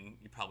I mean.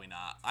 You probably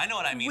not. I know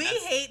what I mean. We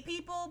hate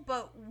people,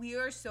 but we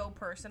are so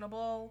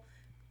personable...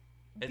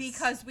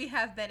 Because we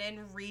have been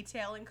in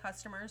retail and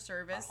customer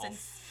service since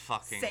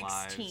 16.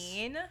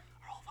 Our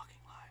whole fucking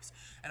lives.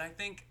 And I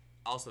think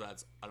also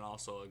that's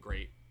also a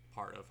great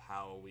part of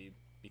how we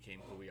became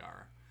who we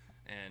are.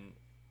 And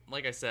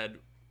like I said,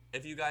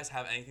 if you guys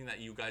have anything that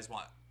you guys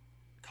want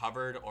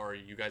covered or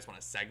you guys want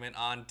a segment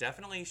on,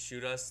 definitely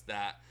shoot us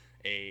that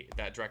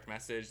direct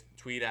message,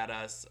 tweet at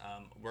us.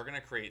 We're going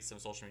to create some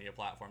social media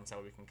platforms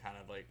so we can kind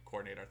of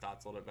coordinate our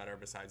thoughts a little bit better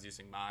besides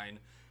using mine.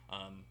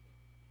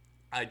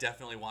 I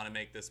definitely want to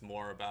make this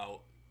more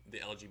about the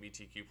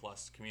LGBTQ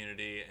plus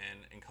community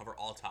and cover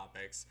all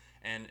topics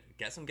and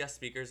get some guest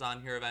speakers on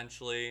here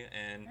eventually.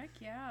 And heck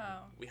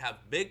yeah. We have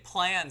big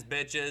plans,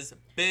 bitches.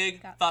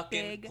 Big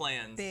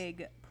plans.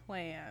 Big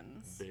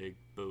plans. Big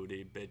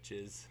booty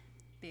bitches.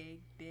 Big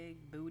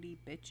booty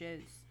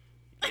bitches.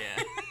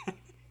 Yeah.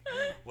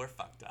 We're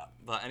fucked up.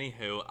 But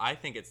anywho, I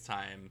think it's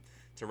time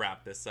to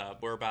wrap this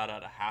up. We're about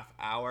at a half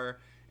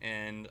hour.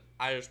 And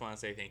I just want to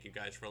say thank you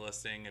guys for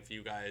listening. If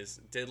you guys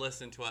did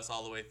listen to us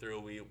all the way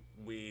through,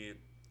 we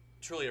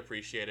truly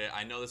appreciate it.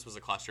 I know this was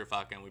a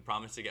clusterfuck, and we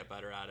promise to get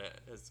better at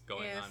it as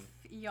going if on.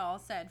 y'all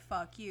said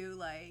fuck you,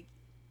 like,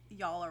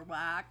 y'all are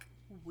whack,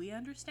 we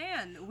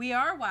understand. We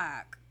are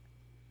whack.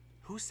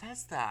 Who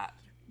says that?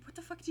 What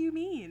the fuck do you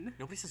mean?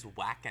 Nobody says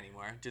whack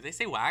anymore. Do they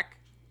say whack?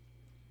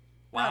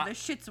 Wow,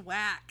 this shit's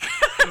whack.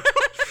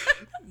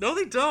 No,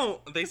 they don't.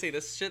 They say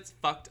this shit's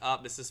fucked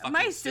up. This is fucking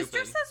My stupid.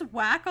 sister says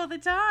whack all the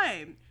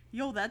time.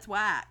 Yo, that's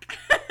whack.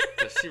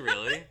 Does she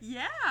really?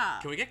 Yeah.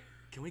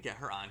 Can we get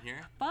her on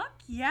here?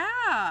 Fuck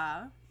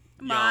yeah.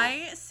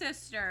 My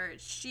sister,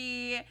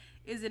 she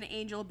is an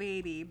angel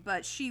baby,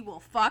 but she will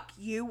fuck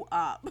you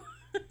up.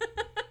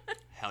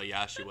 Hell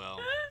yeah, she will.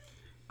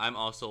 I'm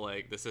also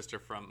like the sister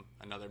from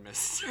another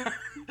mister.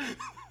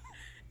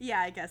 Yeah,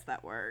 I guess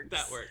that works.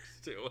 That works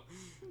too.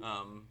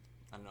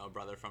 I don't know, a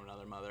brother from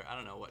another mother. I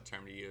don't know what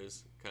term to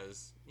use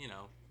because, you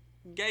know,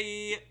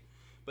 gay.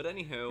 But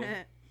anywho,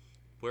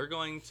 we're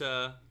going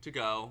to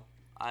go.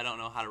 I don't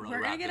know how to really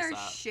We're wrap gonna this get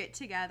our up. shit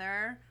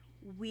together.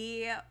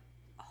 We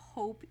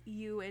hope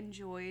you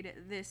enjoyed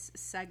this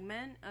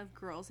segment of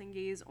Girls and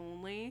Gays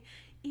Only,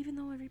 even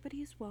though everybody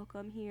is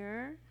welcome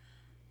here.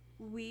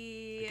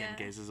 Again,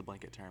 gays is a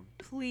blanket term.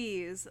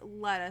 Please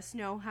let us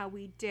know how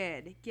we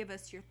did. Give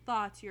us your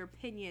thoughts, your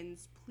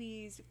opinions.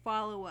 Please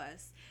follow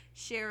us.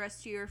 Share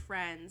us to your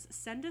friends.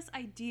 Send us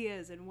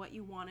ideas and what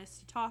you want us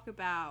to talk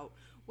about,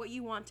 what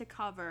you want to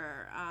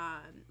cover.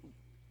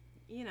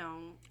 You know,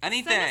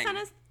 anything.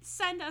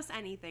 Send us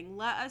anything.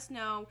 Let us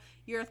know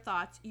your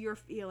thoughts, your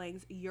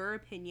feelings, your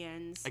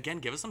opinions. Again,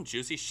 give us some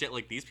juicy shit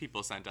like these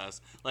people sent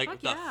us. Like,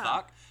 Fuck the yeah.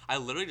 fuck? I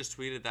literally just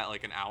tweeted that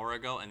like an hour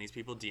ago, and these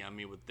people DM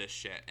me with this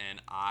shit, and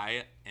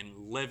I am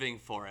living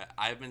for it.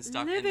 I've been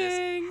stuck in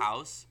this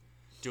house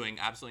doing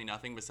absolutely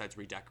nothing besides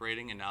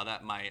redecorating, and now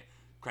that my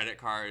credit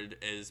card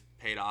is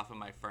paid off and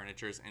my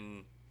furniture's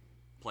in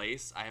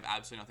place, I have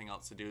absolutely nothing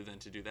else to do than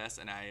to do this,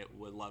 and I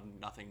would love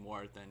nothing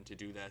more than to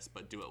do this,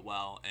 but do it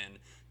well and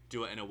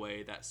do it in a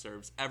way that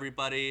serves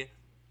everybody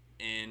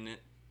and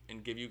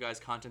give you guys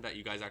content that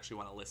you guys actually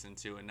want to listen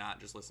to and not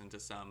just listen to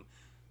some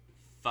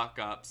fuck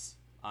ups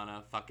on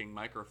a fucking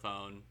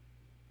microphone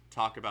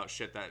talk about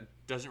shit that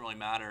doesn't really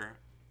matter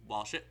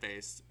while shit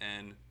faced.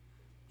 And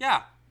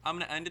yeah, I'm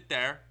gonna end it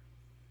there.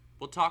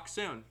 We'll talk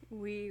soon.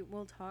 We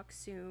will talk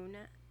soon.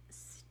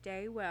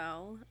 Stay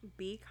well.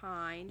 Be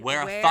kind.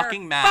 Wear a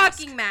fucking mask.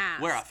 Fucking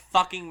mask. Wear a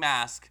fucking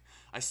mask.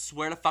 I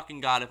swear to fucking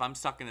God, if I'm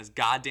stuck in this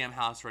goddamn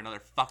house for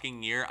another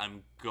fucking year,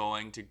 I'm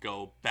going to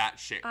go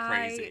batshit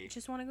crazy. I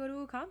just want to go to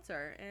a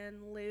concert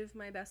and live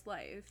my best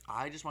life.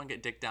 I just want to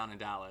get dick down in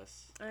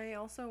Dallas. I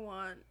also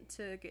want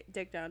to get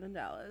dick down in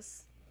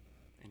Dallas.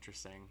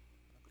 Interesting.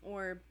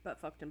 Or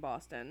butt fucked in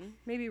Boston.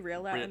 Maybe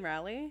real that in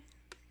Raleigh.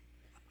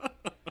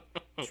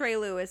 Trey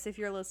Lewis, if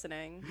you're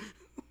listening.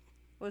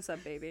 What's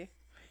up, baby?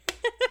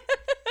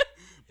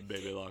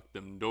 Baby, lock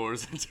them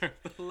doors and turn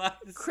the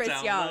lights Chris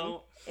down Young,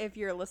 low. if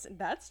you're listening.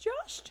 That's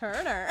Josh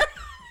Turner.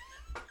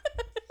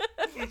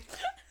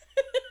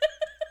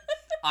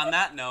 On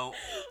that note,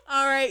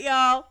 all right,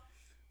 y'all.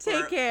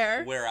 Take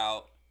care. We're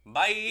out.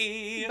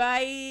 Bye.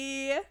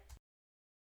 Bye.